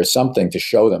think that there's something to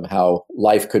show them how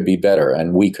life could be better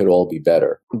and we could all be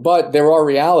better. But there are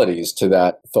realities to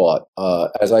that thought.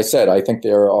 As I said, I think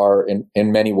there are,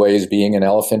 in many ways, being an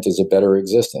elephant is a better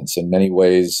existence. In many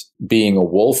ways, being a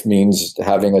wolf means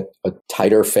having a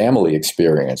tighter family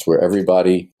experience where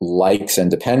everybody likes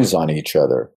and depends on each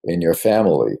other in your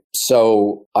family.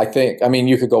 So I mean,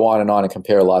 you could go on and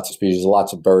compare lots of species,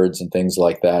 lots of birds and things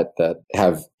like that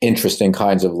have interesting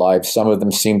kinds of lives. Some of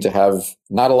them seem to have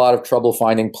not a lot of trouble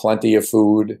finding plenty of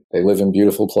food. They live in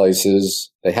beautiful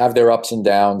places. They have their ups and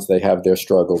downs. They have their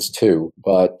struggles too.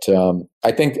 But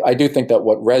I do think that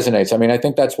what resonates, I mean, I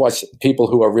think that's why people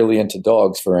who are really into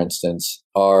dogs, for instance,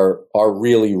 are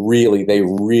really, really, they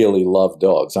really love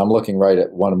dogs. I'm looking right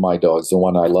at one of my dogs, the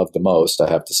one I love the most, I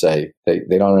have to say.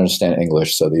 They don't understand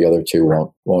English, so the other two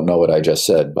won't know what I just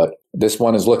said. But this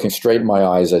one is looking straight in my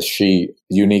eyes, as she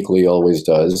uniquely always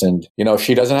does. And,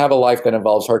 she doesn't have a life that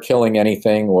involves her killing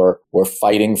anything or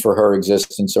fighting for her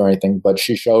existence or anything, but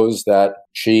she shows that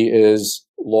she is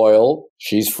loyal,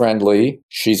 she's friendly,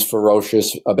 she's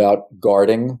ferocious about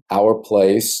guarding our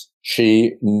place.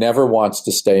 She never wants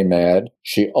to stay mad.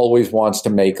 She always wants to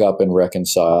make up and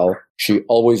reconcile. She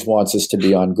always wants us to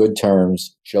be on good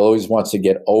terms. She always wants to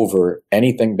get over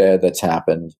anything bad that's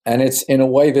happened. And it's, in a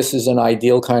way, this is an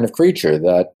ideal kind of creature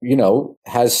that,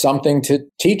 has something to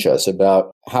teach us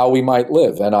about how we might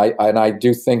live. And I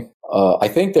do think, I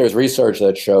think there's research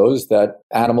that shows that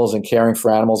animals and caring for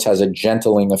animals has a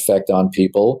gentling effect on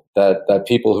people, that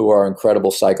people who are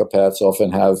incredible psychopaths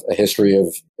often have a history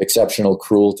of exceptional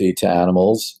cruelty to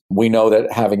animals. We know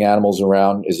that having animals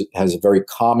around has a very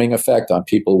calming effect on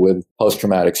people with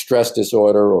post-traumatic stress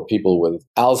disorder, or people with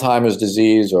Alzheimer's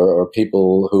disease, or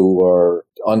people who are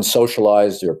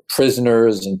unsocialized or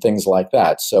prisoners and things like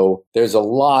that. So there's a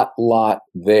lot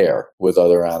there with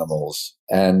other animals.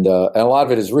 And a lot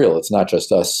of it is real. It's not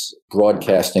just us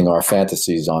broadcasting our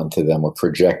fantasies onto them or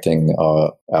projecting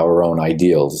our own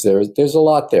ideals. There's a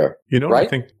lot there.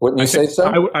 Right? Wouldn't you say so?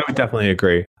 I would definitely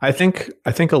agree. I think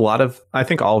all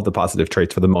of the positive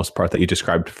traits, for the most part, that you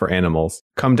described for animals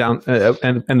come down,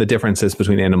 and the differences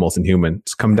between animals and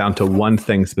humans come down to one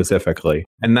thing specifically,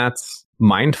 and that's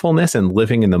mindfulness and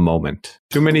living in the moment.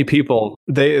 Too many people,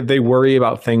 they worry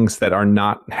about things that are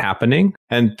not happening,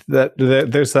 and that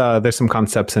there's some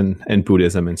concepts in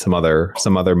Buddhism and some other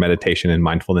meditation and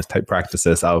mindfulness type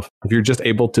practices of, if you're just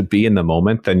able to be in the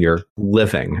moment, then you're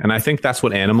living. And I think that's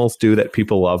what animals do that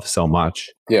people love so much.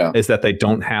 Yeah, is that they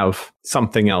don't have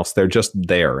something else; they're just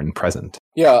there and present.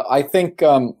 Yeah, I think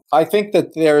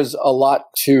that there's a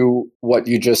lot to what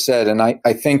you just said, and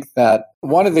I think that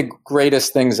one of the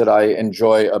greatest things that I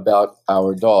enjoy about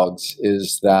our dogs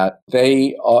is that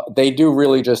they do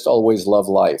really just always love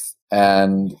life.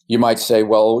 And you might say,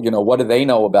 well, what do they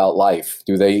know about life?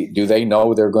 Do they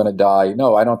know they're going to die?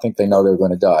 No, I don't think they know they're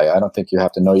going to die. I don't think you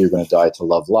have to know you're going to die to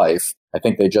love life. I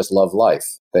think they just love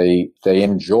life. They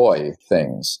enjoy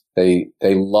things. They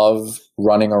love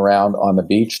running around on the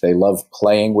beach. They love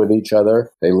playing with each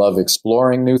other. They love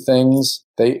exploring new things.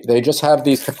 They just have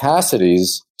these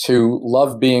capacities to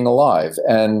love being alive.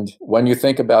 And when you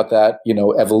think about that,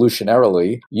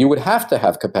 evolutionarily, you would have to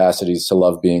have capacities to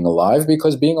love being alive,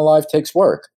 because being alive takes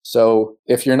work. So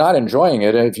if you're not enjoying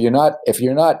it, if you're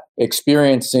not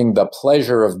experiencing the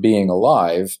pleasure of being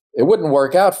alive, it wouldn't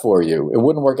work out for you. It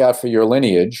wouldn't work out for your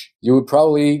lineage. You would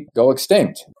probably go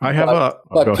extinct. But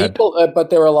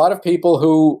there are a lot of people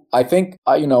who I think,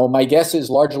 my guess is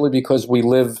largely because we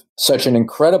live such an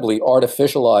incredibly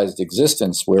artificialized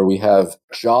existence where we have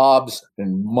jobs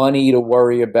and money to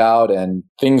worry about and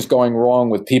things going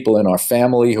wrong with people in our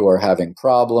family who are having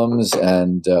problems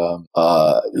and,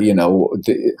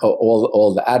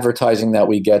 all the advertising that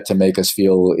we get to make us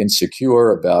feel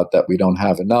insecure about that we don't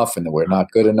have enough and that we're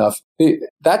not good enough.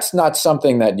 That's not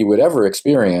something that you would ever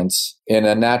experience in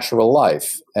a natural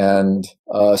life. And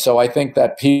so I think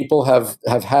that people have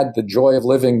had the joy of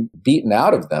living beaten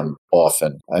out of them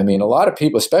often. I mean, a lot of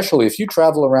people, especially if you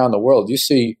travel around the world, you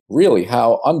see really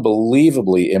how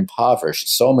unbelievably impoverished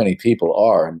so many people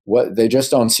are. And what they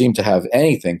just don't seem to have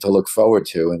anything to look forward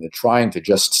to, and they're trying to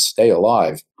just stay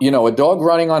alive. A dog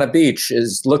running on a beach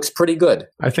looks pretty good.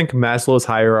 I think Maslow's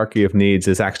hierarchy of needs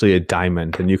is actually a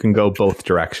diamond, and you can go both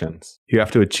directions. You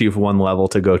have to achieve one level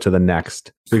to go to the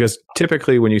next. Because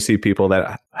typically when you see people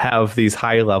that have these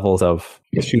high levels of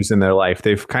issues in their life,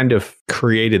 they've kind of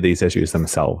created these issues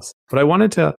themselves. But I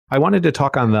wanted to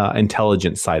talk on the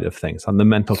intelligence side of things, on the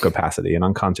mental capacity and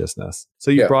on consciousness.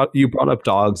 So you brought up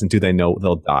dogs, and do they know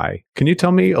they'll die? Can you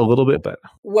tell me a little bit?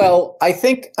 Well,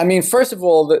 first of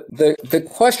all, the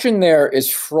question there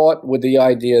is fraught with the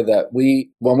idea that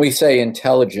when we say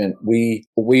intelligent, we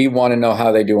want to know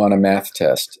how they do on a math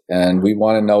test, and we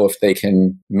want to know if they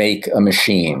can make a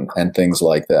machine and things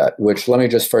like that, which let me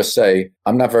just first say,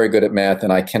 I'm not very good at math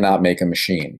and I cannot make a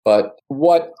machine. But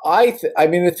what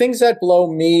the things that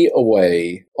blow me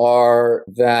away are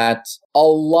that a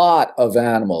lot of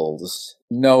animals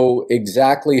know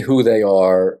exactly who they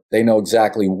are. They know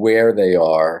exactly where they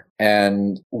are.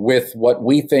 And with what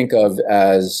we think of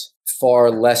as far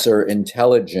lesser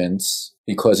intelligence,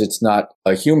 because it's not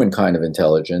a human kind of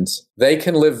intelligence, they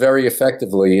can live very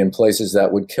effectively in places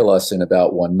that would kill us in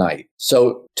about one night.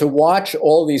 So to watch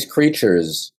all these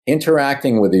creatures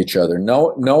interacting with each other,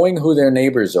 knowing who their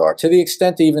neighbors are, to the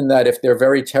extent even that if they're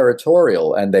very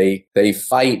territorial and they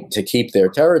fight to keep their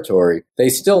territory, they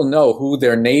still know who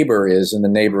their neighbor is in the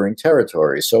neighboring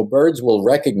territory. So birds will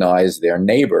recognize their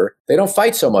neighbor. They don't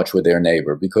fight so much with their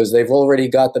neighbor because they've already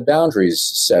got the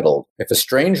boundaries settled. If a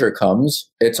stranger comes,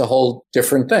 it's a whole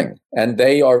different thing. And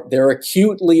they're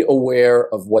acutely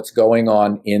aware of what's going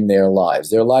on in their lives.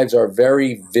 Their lives are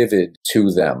very vivid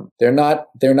to them. They're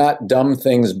not dumb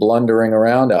things blundering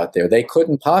around out there. They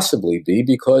couldn't possibly be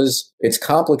because it's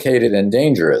complicated and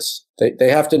dangerous. They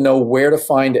have to know where to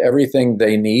find everything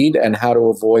they need and how to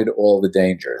avoid all the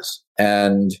dangers.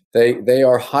 And they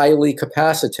are highly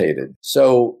capacitated.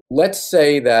 So let's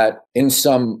say that in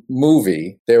some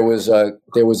movie, there was a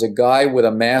guy with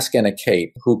a mask and a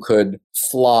cape who could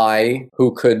fly,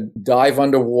 who could dive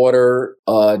underwater,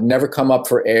 never come up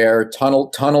for air,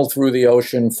 tunnel through the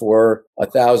ocean for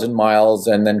 1,000 miles,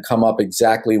 and then come up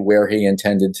exactly where he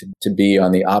intended to be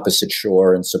on the opposite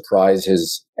shore and surprise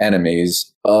his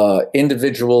enemies.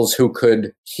 Individuals who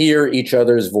could hear each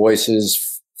other's voices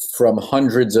from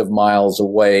hundreds of miles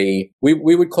away.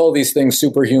 We would call these things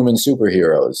superhuman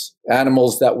superheroes,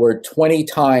 animals that were 20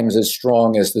 times as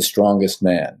strong as the strongest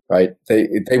man, right?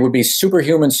 They would be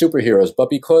superhuman superheroes, but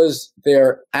because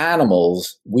they're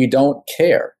animals, we don't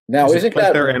care. Now, isn't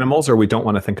that they're animals, or we don't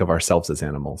want to think of ourselves as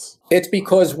animals? It's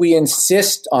because we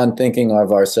insist on thinking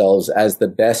of ourselves as the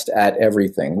best at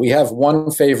everything. We have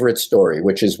one favorite story,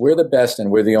 which is we're the best and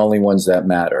we're the only ones that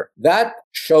matter. That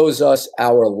shows us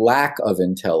our lack of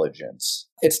intelligence.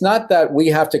 It's not that we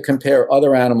have to compare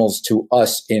other animals to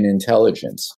us in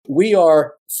intelligence. We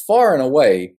are far and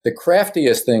away the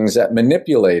craftiest things at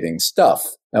manipulating stuff.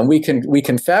 And we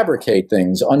can fabricate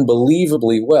things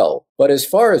unbelievably well. But as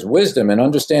far as wisdom and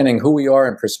understanding who we are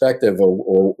in perspective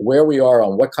or where we are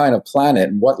on what kind of planet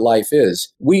and what life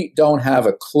is, we don't have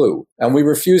a clue. And we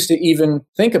refuse to even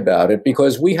think about it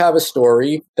because we have a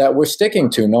story that we're sticking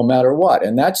to no matter what.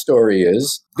 And that story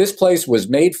is, this place was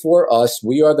made for us.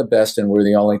 We are the best and we're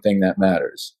the only thing that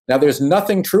matters. Now, there's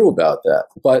nothing true about that,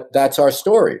 but that's our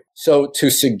story. So to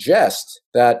suggest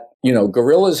that,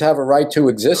 gorillas have a right to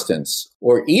existence,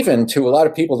 or even to a lot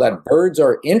of people that birds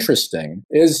are interesting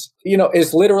is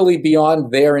literally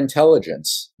beyond their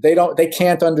intelligence. They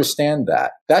can't understand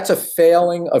that. That's a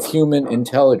failing of human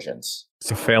intelligence.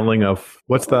 It's a failing of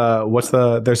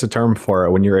there's a term for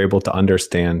it when you're able to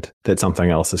understand that something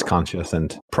else is conscious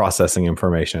and processing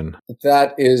information.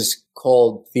 That is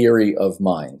called theory of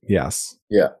mind. Yes.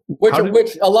 Yeah,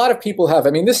 which a lot of people have. I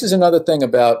mean, this is another thing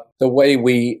about the way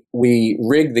we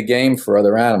rig the game for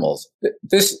other animals.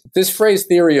 This phrase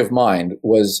 "theory of mind"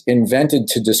 was invented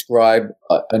to describe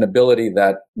an ability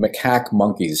that macaque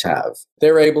monkeys have.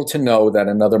 They're able to know that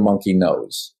another monkey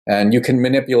knows, and you can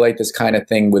manipulate this kind of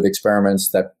thing with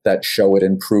experiments that show it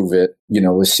and prove it. You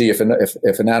know, we see if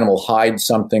an animal hides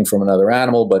something from another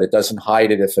animal, but it doesn't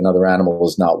hide it if another animal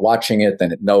is not watching it,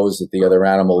 then it knows that the other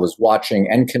animal is watching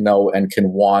and can know and can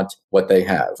want what they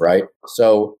have, right?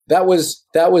 So that was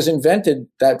invented,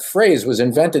 that phrase was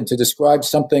invented to describe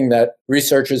something that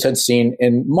researchers had seen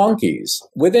in monkeys.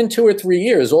 Within 2 or 3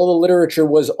 years, all the literature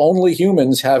was only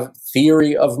humans have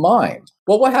theory of mind.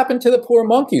 Well, what happened to the poor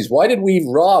monkeys? Why are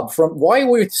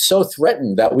we so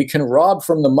threatened that we can rob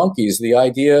from the monkeys the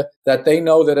idea that they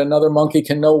know that another monkey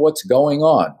can know what's going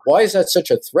on? Why is that such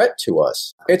a threat to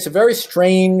us? It's a very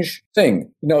strange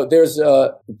thing. You know, there's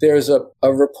a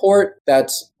report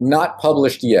that's not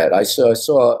published yet. I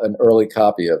saw an early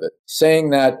copy of it saying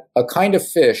that a kind of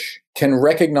fish can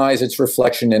recognize its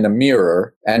reflection in a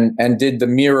mirror and did the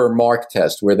mirror mark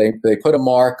test where they put a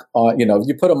mark on, you know,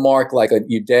 you put a mark like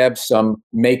you dab some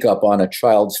makeup on a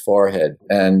child's forehead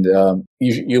and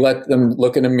you let them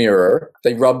look in a mirror.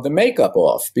 They rub the makeup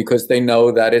off because they know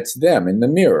that it's them in the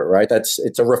mirror, right?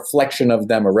 It's a reflection of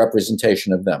them, a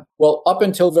representation of them. Well, up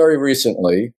until very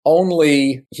recently,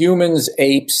 only humans,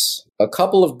 apes, a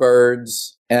couple of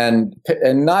birds, and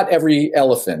not every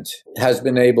elephant has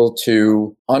been able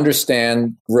to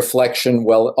understand reflection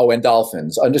well. Oh, and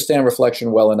dolphins understand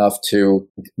reflection well enough to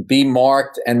be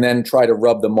marked and then try to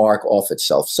rub the mark off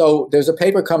itself. So there's a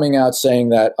paper coming out saying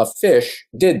that a fish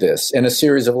did this in a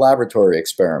series of laboratory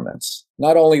experiments.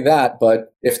 Not only that,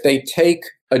 but if they take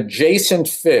adjacent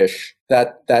fish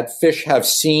that fish have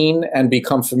seen and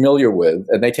become familiar with,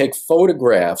 and they take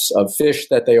photographs of fish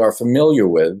that they are familiar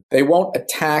with, they won't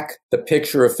attack the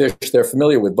picture of fish they're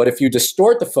familiar with. But if you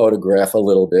distort the photograph a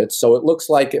little bit so it looks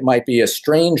like it might be a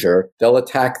stranger, they'll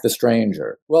attack the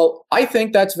stranger. Well, I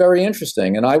think that's very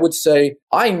interesting. And I would say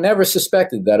I never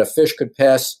suspected that a fish could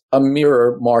pass a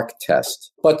mirror mark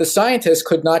test. But the scientists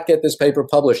could not get this paper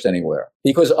published anywhere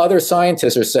because other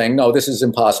scientists are saying, no, this is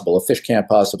impossible. A fish can't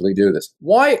possibly do this.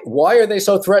 Why are they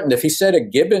so threatened? If he said a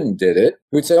gibbon did it,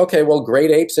 we'd say, okay, well, great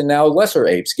apes and now lesser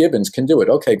apes, gibbons can do it.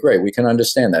 Okay, great. We can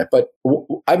understand that. But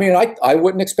I mean, I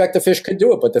wouldn't expect a fish could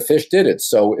do it, but the fish did it.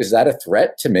 So is that a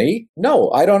threat to me?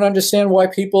 No, I don't understand why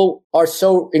people are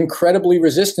so incredibly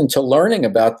resistant to learning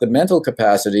about the mental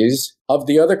capacities of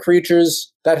the other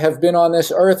creatures that have been on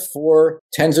this earth for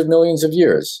tens of millions of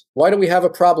years. Why do we have a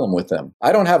problem with them?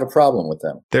 I don't have a problem with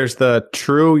them. There's the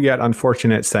true yet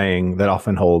unfortunate saying that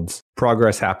often holds: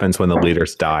 progress happens when the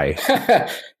leaders die.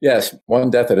 Yes, one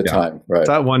death at a time. Right. It's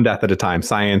not one death at a time.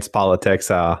 Science, politics,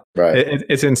 right.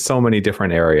 It's in so many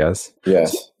different areas.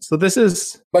 Yes. So this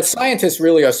is... But scientists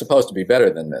really are supposed to be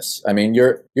better than this. I mean,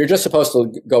 you're just supposed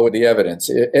to go with the evidence.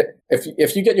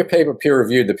 If you get your paper peer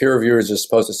reviewed, the peer reviewers are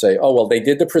supposed to say, oh, well, they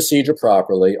did the procedure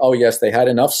properly. Oh, yes, they had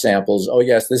enough samples. Oh,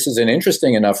 yes, this is an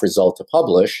interesting enough result to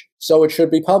publish, so it should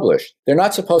be published. They're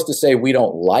not supposed to say, we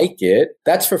don't like it.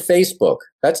 That's for Facebook.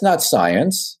 That's not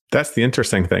science. That's the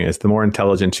interesting thing, is the more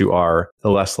intelligent you are,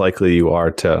 the less likely you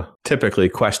are to typically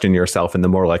question yourself, and the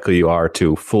more likely you are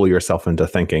to fool yourself into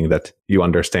thinking that you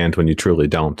understand when you truly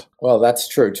don't. Well, that's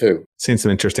true too. Seen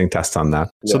some interesting tests on that.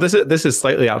 Yeah. So this is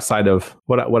slightly outside of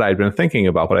what I'd been thinking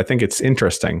about, but I think it's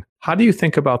interesting. How do you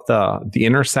think about the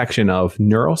intersection of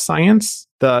neuroscience,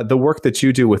 the work that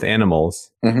you do with animals,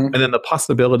 and then the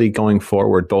possibility going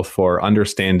forward, both for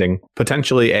understanding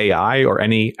potentially AI or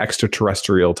any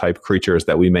extraterrestrial type creatures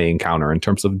that we may encounter in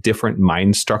terms of different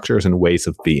mind structures and ways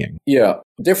of being? Yeah,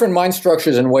 different mind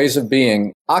structures and ways of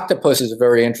being. Octopus is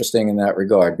very interesting in that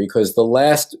regard because the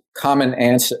last common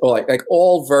ancestor, like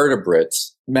all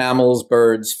vertebrates, mammals,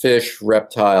 birds, fish,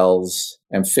 reptiles,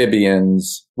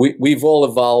 amphibians, we've all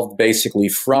evolved basically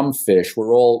from fish. We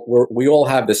all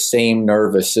have the same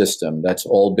nervous system that's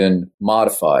all been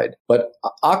modified. But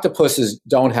octopuses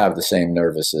don't have the same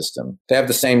nervous system. They have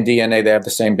the same DNA. They have the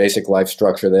same basic life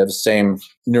structure. They have the same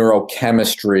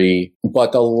neurochemistry.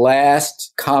 But the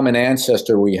last common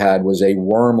ancestor we had was a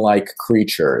worm-like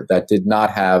creature that did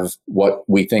not have what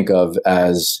we think of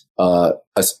as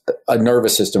a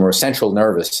nervous system, or a central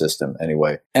nervous system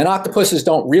anyway. And octopuses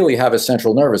don't really have a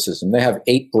central nervous system. They have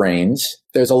 8 brains.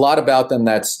 There's a lot about them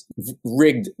that's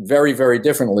rigged very, very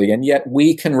differently, and yet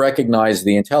we can recognize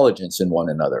the intelligence in one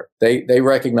another. They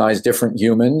recognize different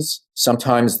humans.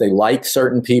 Sometimes they like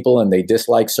certain people and they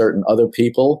dislike certain other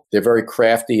people. They're very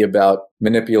crafty about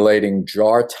manipulating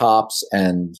jar tops,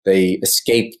 and they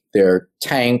escape their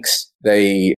tanks.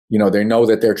 They know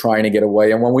that they're trying to get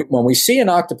away. And when we see an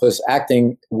octopus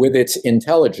acting with its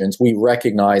intelligence, we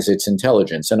recognize its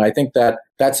intelligence. And I think that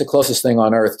that's the closest thing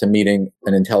on Earth to meeting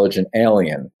an intelligent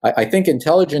alien. I think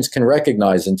intelligence can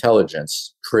recognize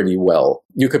intelligence pretty well.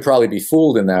 You could probably be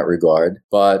fooled in that regard,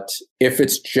 but if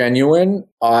it's genuine,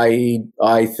 I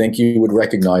think you would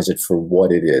recognize it for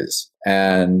what it is.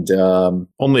 And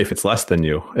only if it's less than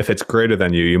you. If it's greater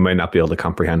than you might not be able to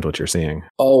comprehend what you're seeing.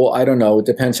 Oh, I don't know. It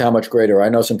depends how much greater. I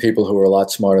know some people who are a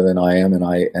lot smarter than I am, and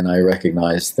I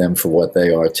recognize them for what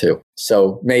they are too.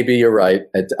 So maybe you're right.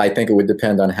 I think it would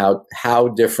depend on how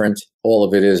different all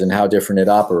of it is and how different it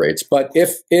operates. But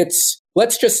if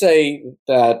let's just say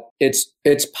that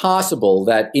it's possible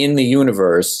that in the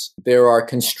universe there are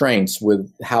constraints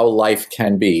with how life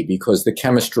can be, because the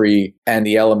chemistry and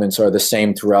the elements are the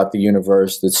same throughout the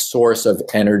universe. The source of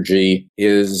energy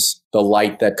is the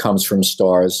light that comes from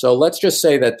stars. So let's just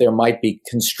say that there might be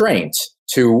constraints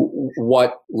to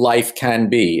what life can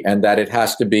be, and that it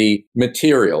has to be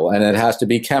material, and it has to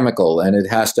be chemical, and it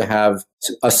has to have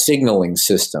a signaling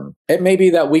system. It may be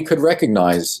that we could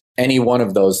recognize any one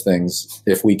of those things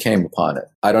if we came upon it.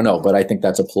 I don't know, but I think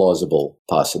that's a plausible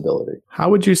possibility. How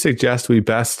would you suggest we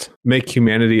best make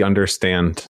humanity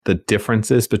understand the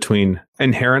differences between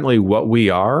inherently what we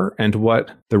are and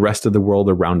what the rest of the world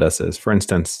around us is? For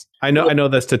instance, I know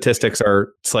the statistics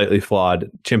are slightly flawed.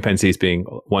 Chimpanzees being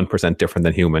 1% different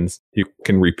than humans. You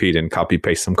can repeat and copy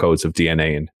paste some codes of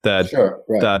DNA, and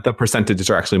the percentages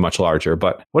are actually much larger.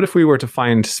 But what if we were to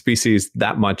find species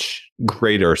that much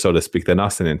greater, so to speak, than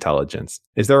us in intelligence?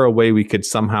 Is there a way we could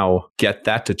somehow get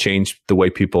that to change the way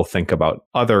people think about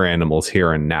other animals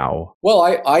here and now? Well,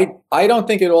 I don't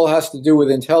think it all has to do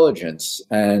with intelligence.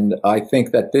 And I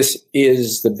think that this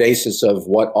is the basis of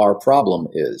what our problem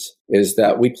is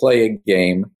that we play a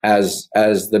game as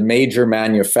the major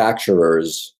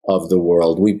manufacturers of the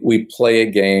world. We play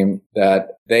a game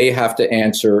that they have to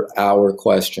answer our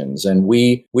questions. And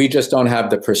we just don't have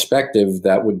the perspective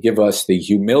that would give us the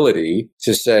humility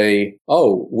to say,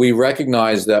 oh, we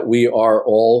recognize that we are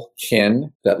all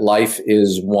kin, that life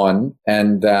is one,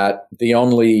 and that the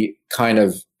only kind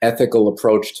of ethical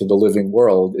approach to the living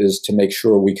world is to make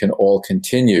sure we can all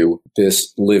continue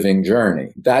this living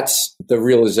journey. That's the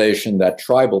realization that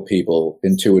tribal people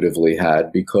intuitively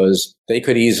had, because they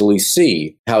could easily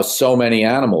see how so many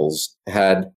animals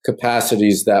had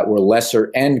capacities that were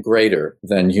lesser and greater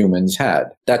than humans had.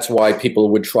 That's why people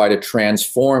would try to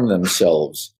transform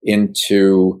themselves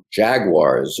into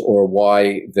jaguars, or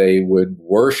why they would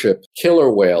worship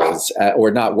killer whales,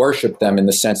 or not worship them in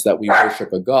the sense that we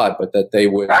worship a god, but that they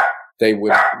would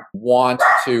want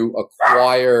to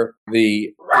acquire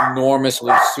the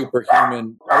enormously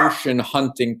superhuman ocean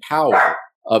hunting power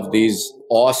of these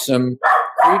awesome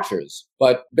creatures.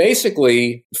 But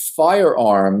basically,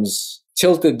 firearms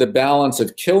tilted the balance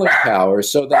of killing power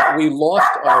so that we lost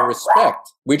our respect.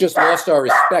 We just lost our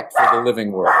respect for the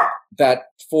living world that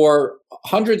for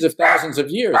hundreds of thousands of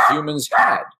years humans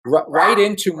had, right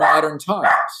into modern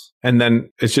times. And then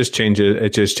it just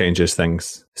changes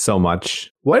things so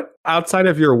much. What, outside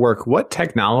of your work, what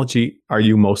technology are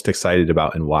you most excited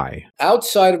about, and why?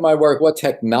 Outside of my work, what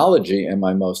technology am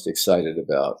I most excited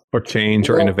about? Or change,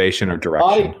 or innovation, or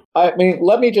direction? I mean,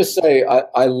 let me just say,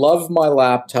 I love my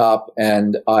laptop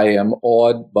and I am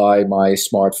awed by my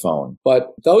smartphone.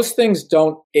 But those things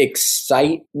don't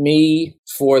excite me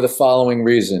for the following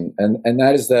reason. And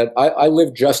that is that I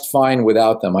live just fine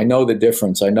without them. I know the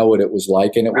difference. I know what it was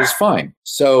like, and it was fine.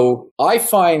 So I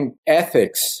find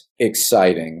ethics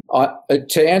exciting.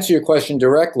 To answer your question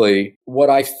directly, what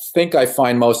I think I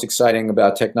find most exciting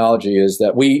about technology is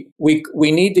that we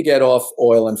need to get off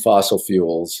oil and fossil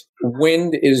fuels.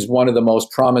 Wind is one of the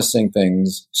most promising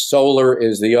things. Solar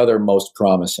is the other most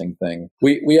promising thing.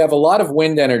 We have a lot of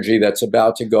wind energy that's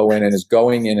about to go in and is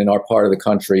going in our part of the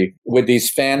country with these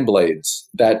fan blades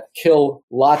that kill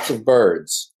lots of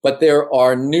birds. But there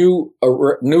are new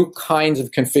kinds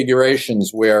of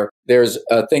configurations where there's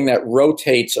a thing that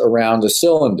rotates around a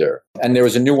cylinder. And there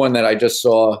was a new one that I just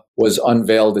saw was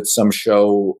unveiled at some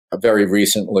show very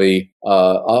recently,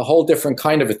 a whole different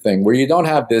kind of a thing where you don't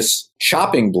have this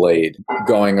chopping blade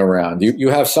going around. You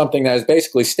have something that is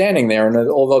basically standing there, and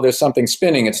although there's something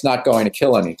spinning, it's not going to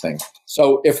kill anything.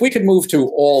 So if we could move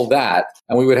to all that,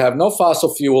 and we would have no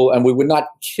fossil fuel, and we would not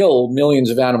kill millions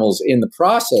of animals in the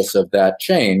process of that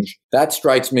change, that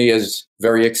strikes me as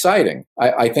very exciting.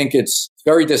 I think it's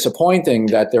very disappointing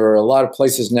that there are a lot of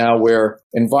places now where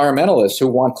environmentalists who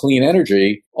want clean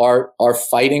energy are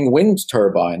fighting wind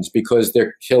turbines because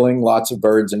they're killing lots of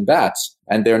birds and bats,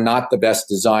 and they're not the best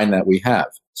design that we have.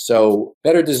 So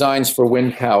better designs for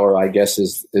wind power, I guess,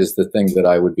 is the thing that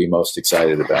I would be most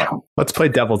excited about. Let's play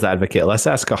devil's advocate. Let's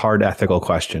ask a hard ethical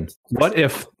question. What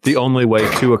if the only way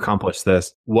to accomplish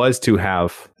this was to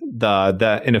have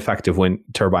the ineffective wind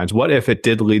turbines? What if it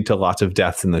did lead to lots of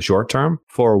deaths in the short term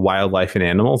for wildlife and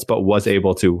animals, but was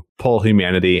able to pull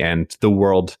humanity and the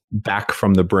world back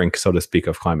from the brink, so to speak,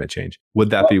 of climate change? Would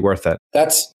that be worth it?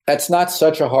 That's not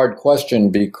such a hard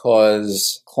question,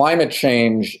 because climate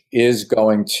change is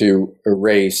going to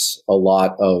erase a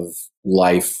lot of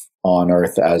life on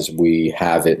Earth as we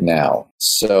have it now.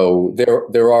 So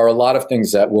there are a lot of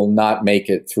things that will not make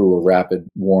it through a rapid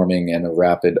warming and a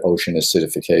rapid ocean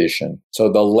acidification.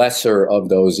 So the lesser of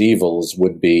those evils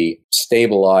would be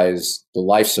stabilize the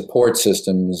life support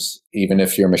systems, even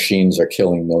if your machines are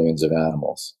killing millions of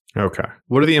animals. Okay.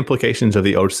 What are the implications of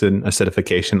the ocean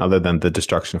acidification other than the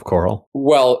destruction of coral?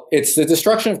 Well, it's the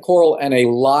destruction of coral and a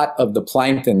lot of the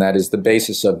plankton that is the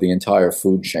basis of the entire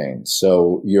food chain.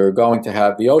 So you're going to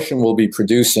have, the ocean will be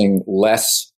producing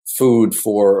less food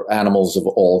for animals of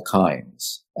all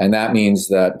kinds. And that means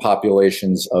that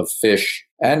populations of fish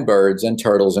and birds and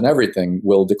turtles and everything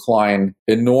will decline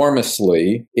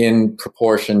enormously in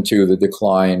proportion to the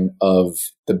decline of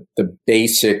the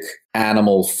basic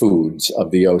animal foods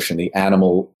of the ocean, the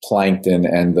animal plankton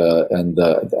and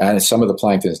some of the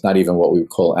plankton is not even what we would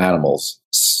call animals.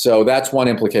 So that's one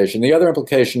implication. The other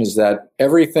implication is that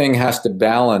everything has to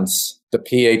balance the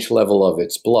pH level of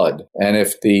its blood. And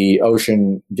if the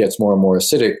ocean gets more and more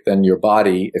acidic, then your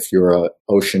body, if you're an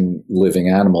ocean living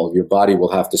animal, your body will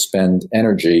have to spend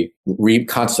energy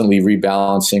constantly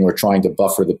rebalancing or trying to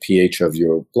buffer the pH of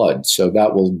your blood. So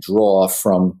that will draw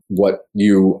from what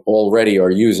you already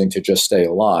are using to just stay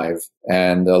alive.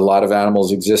 And a lot of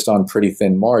animals exist on pretty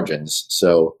thin margins.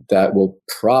 So that will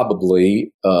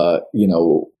probably,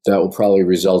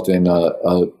 result in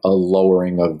a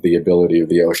lowering of the ability of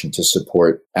the ocean to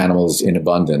support animals in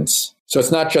abundance. So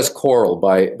it's not just coral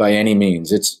by any means.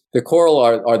 The coral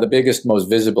are the biggest, most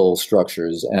visible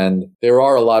structures. And there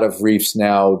are a lot of reefs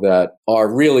now that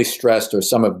are really stressed, or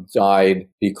some have died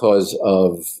because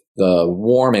of the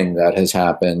warming that has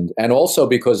happened, and also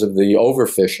because of the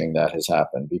overfishing that has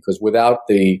happened. Because without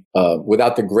the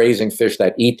grazing fish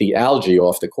that eat the algae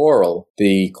off the coral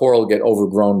get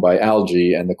overgrown by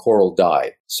algae and the coral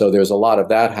die. So there's a lot of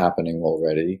that happening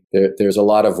already. There's a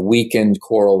lot of weakened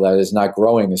coral that is not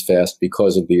growing as fast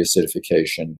because of the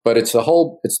acidification. But it's the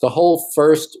whole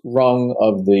first rung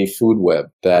of the food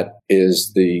web that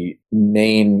is the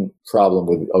main problem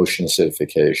with ocean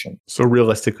acidification. So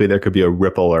realistically, there could be a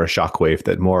ripple or a shockwave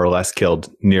that more or less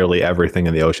killed nearly everything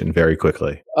in the ocean very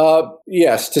quickly.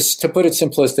 Yes, to put it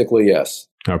simplistically, yes.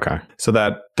 Okay. So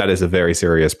that is a very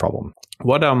serious problem.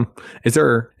 What is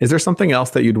there something else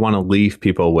that you'd want to leave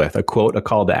people with? A quote, a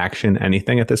call to action,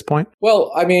 anything at this point?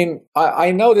 Well, I mean,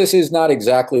 I know this is not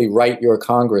exactly write your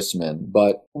congressman,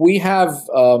 but we have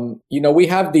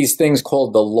these things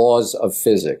called the laws of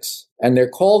physics. And they're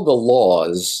called the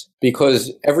laws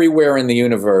because everywhere in the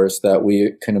universe that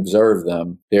we can observe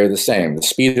them, they're the same. The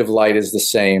speed of light is the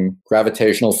same.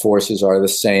 Gravitational forces are the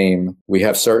same. We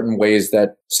have certain ways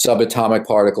that subatomic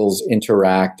particles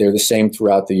interact. They're the same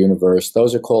throughout the universe.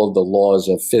 Those are called the laws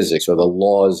of physics, or the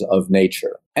laws of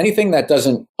nature. Anything that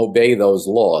doesn't obey those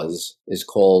laws is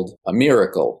called a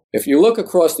miracle. If you look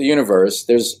across the universe,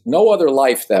 there's no other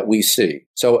life that we see.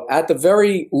 So at the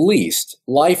very least,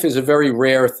 life is a very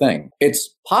rare thing. It's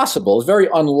possible, it's very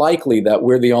unlikely that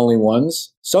we're the only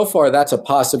ones. So far, that's a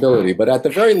possibility. But at the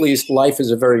very least, life is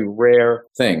a very rare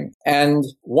thing. And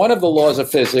one of the laws of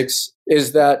physics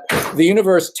is that the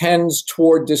universe tends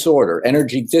toward disorder.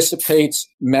 Energy dissipates,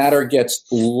 matter gets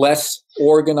less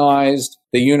organized,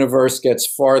 the universe gets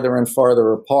farther and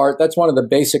farther apart. That's one of the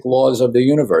basic laws of the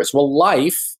universe. Well,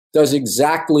 life does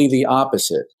exactly the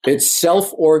opposite. It's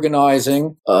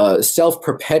self-organizing,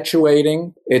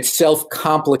 self-perpetuating, it's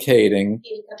self-complicating.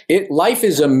 Life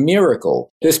is a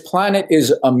miracle. This planet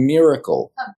is a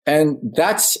miracle. And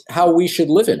that's how we should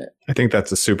live in it. I think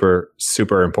that's a super,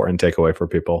 super important takeaway for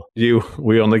people.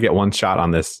 We only get one shot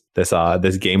on this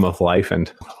game of life,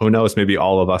 and who knows, maybe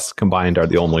all of us combined are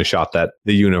the only shot that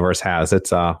the universe has.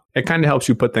 It kind of helps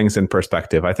you put things in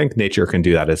perspective. I think nature can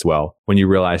do that as well. When you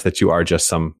realize that you are just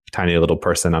some tiny little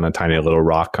person on a tiny little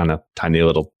rock on a tiny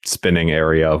little spinning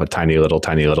area of a tiny little.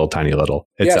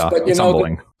 It's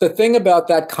humbling. The thing about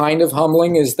that kind of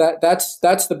humbling is that's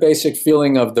the basic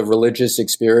feeling of the religious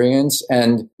experience.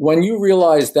 And when you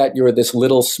realize that you're this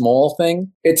little small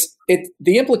thing,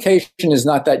 the implication is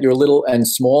not that you're little and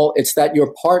small, it's that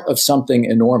you're part of something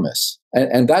enormous.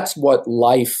 And that's what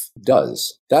life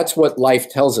does. That's what life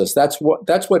tells us. That's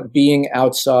what being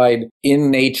outside in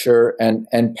nature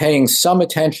and paying some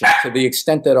attention to the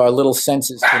extent that our little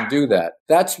senses can do that.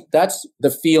 That's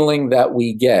the feeling that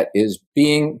we get, is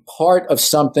being part of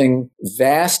something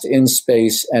vast in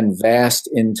space and vast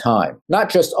in time. Not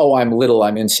just, oh, I'm little,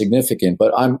 I'm insignificant,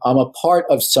 but I'm a part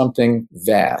of something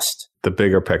vast. The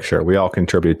bigger picture. We all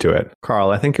contribute to it.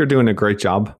 Carl, I think you're doing a great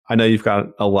job. I know you've got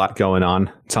a lot going on.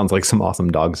 It sounds like some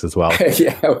awesome dogs as well.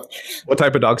 Yeah. What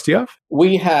type of dogs do you have?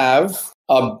 We have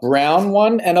a brown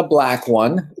one and a black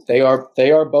one. They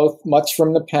are both mutts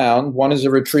from the pound. One is a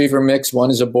retriever mix.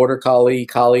 One is a border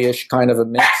collie-ish kind of a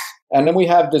mix. And then we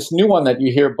have this new one that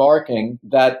you hear barking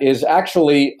that is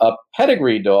actually a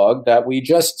pedigree dog that we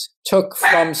just took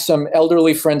from some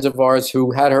elderly friends of ours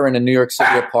who had her in a New York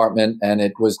City apartment, and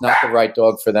it was not the right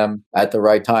dog for them at the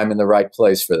right time in the right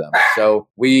place for them. So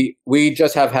we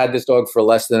just have had this dog for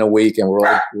less than a week, and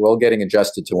we're all getting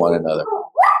adjusted to one another.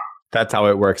 That's how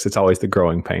it works. It's always the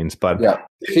growing pains, but yeah,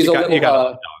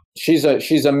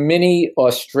 she's a mini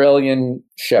Australian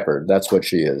Shepherd. That's what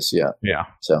she is. Yeah. Yeah.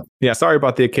 So yeah, sorry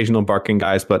about the occasional barking,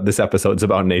 guys, but this episode's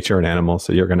about nature and animals,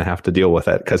 so you're going to have to deal with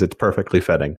it because it's perfectly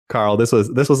fitting. Carl, this was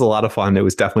a lot of fun. It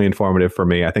was definitely informative for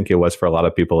me. I think it was for a lot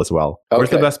of people as well. Okay, where's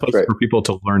the best place for people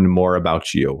to learn more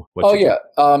about you? Well,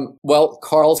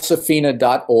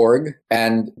 carlsafina.org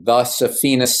and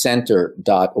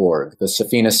thesafinacenter.org. The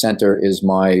Safina Center is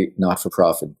my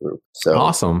not-for-profit group. So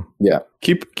awesome. Yeah.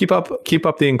 Keep up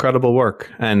the incredible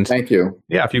work. And thank you.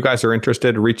 Yeah, if you guys are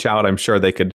interested, reach out. I'm sure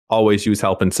they could always use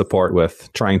help and support with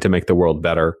trying to make the world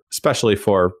better, especially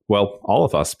for, well, all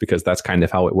of us, because that's kind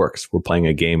of how it works. We're playing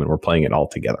a game and we're playing it all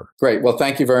together. Great. Well,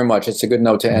 thank you very much. It's a good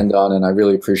note to end on, and I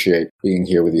really appreciate being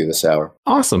here with you this hour.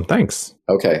 Awesome. Thanks.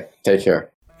 Okay. Take care.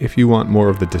 If you want more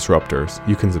of the Disruptors,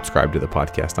 you can subscribe to the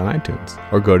podcast on iTunes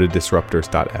or go to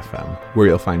disruptors.fm, where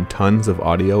you'll find tons of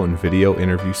audio and video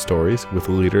interview stories with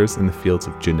leaders in the fields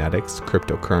of genetics,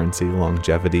 cryptocurrency,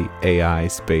 longevity, AI,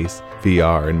 space,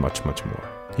 VR, and much, much more.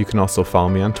 You can also follow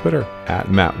me on Twitter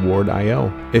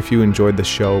 @MattWardIO. If you enjoyed the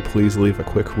show, please leave a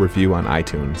quick review on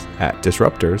iTunes at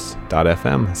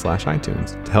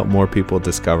disruptors.fm/iTunes to help more people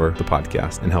discover the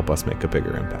podcast and help us make a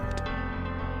bigger impact.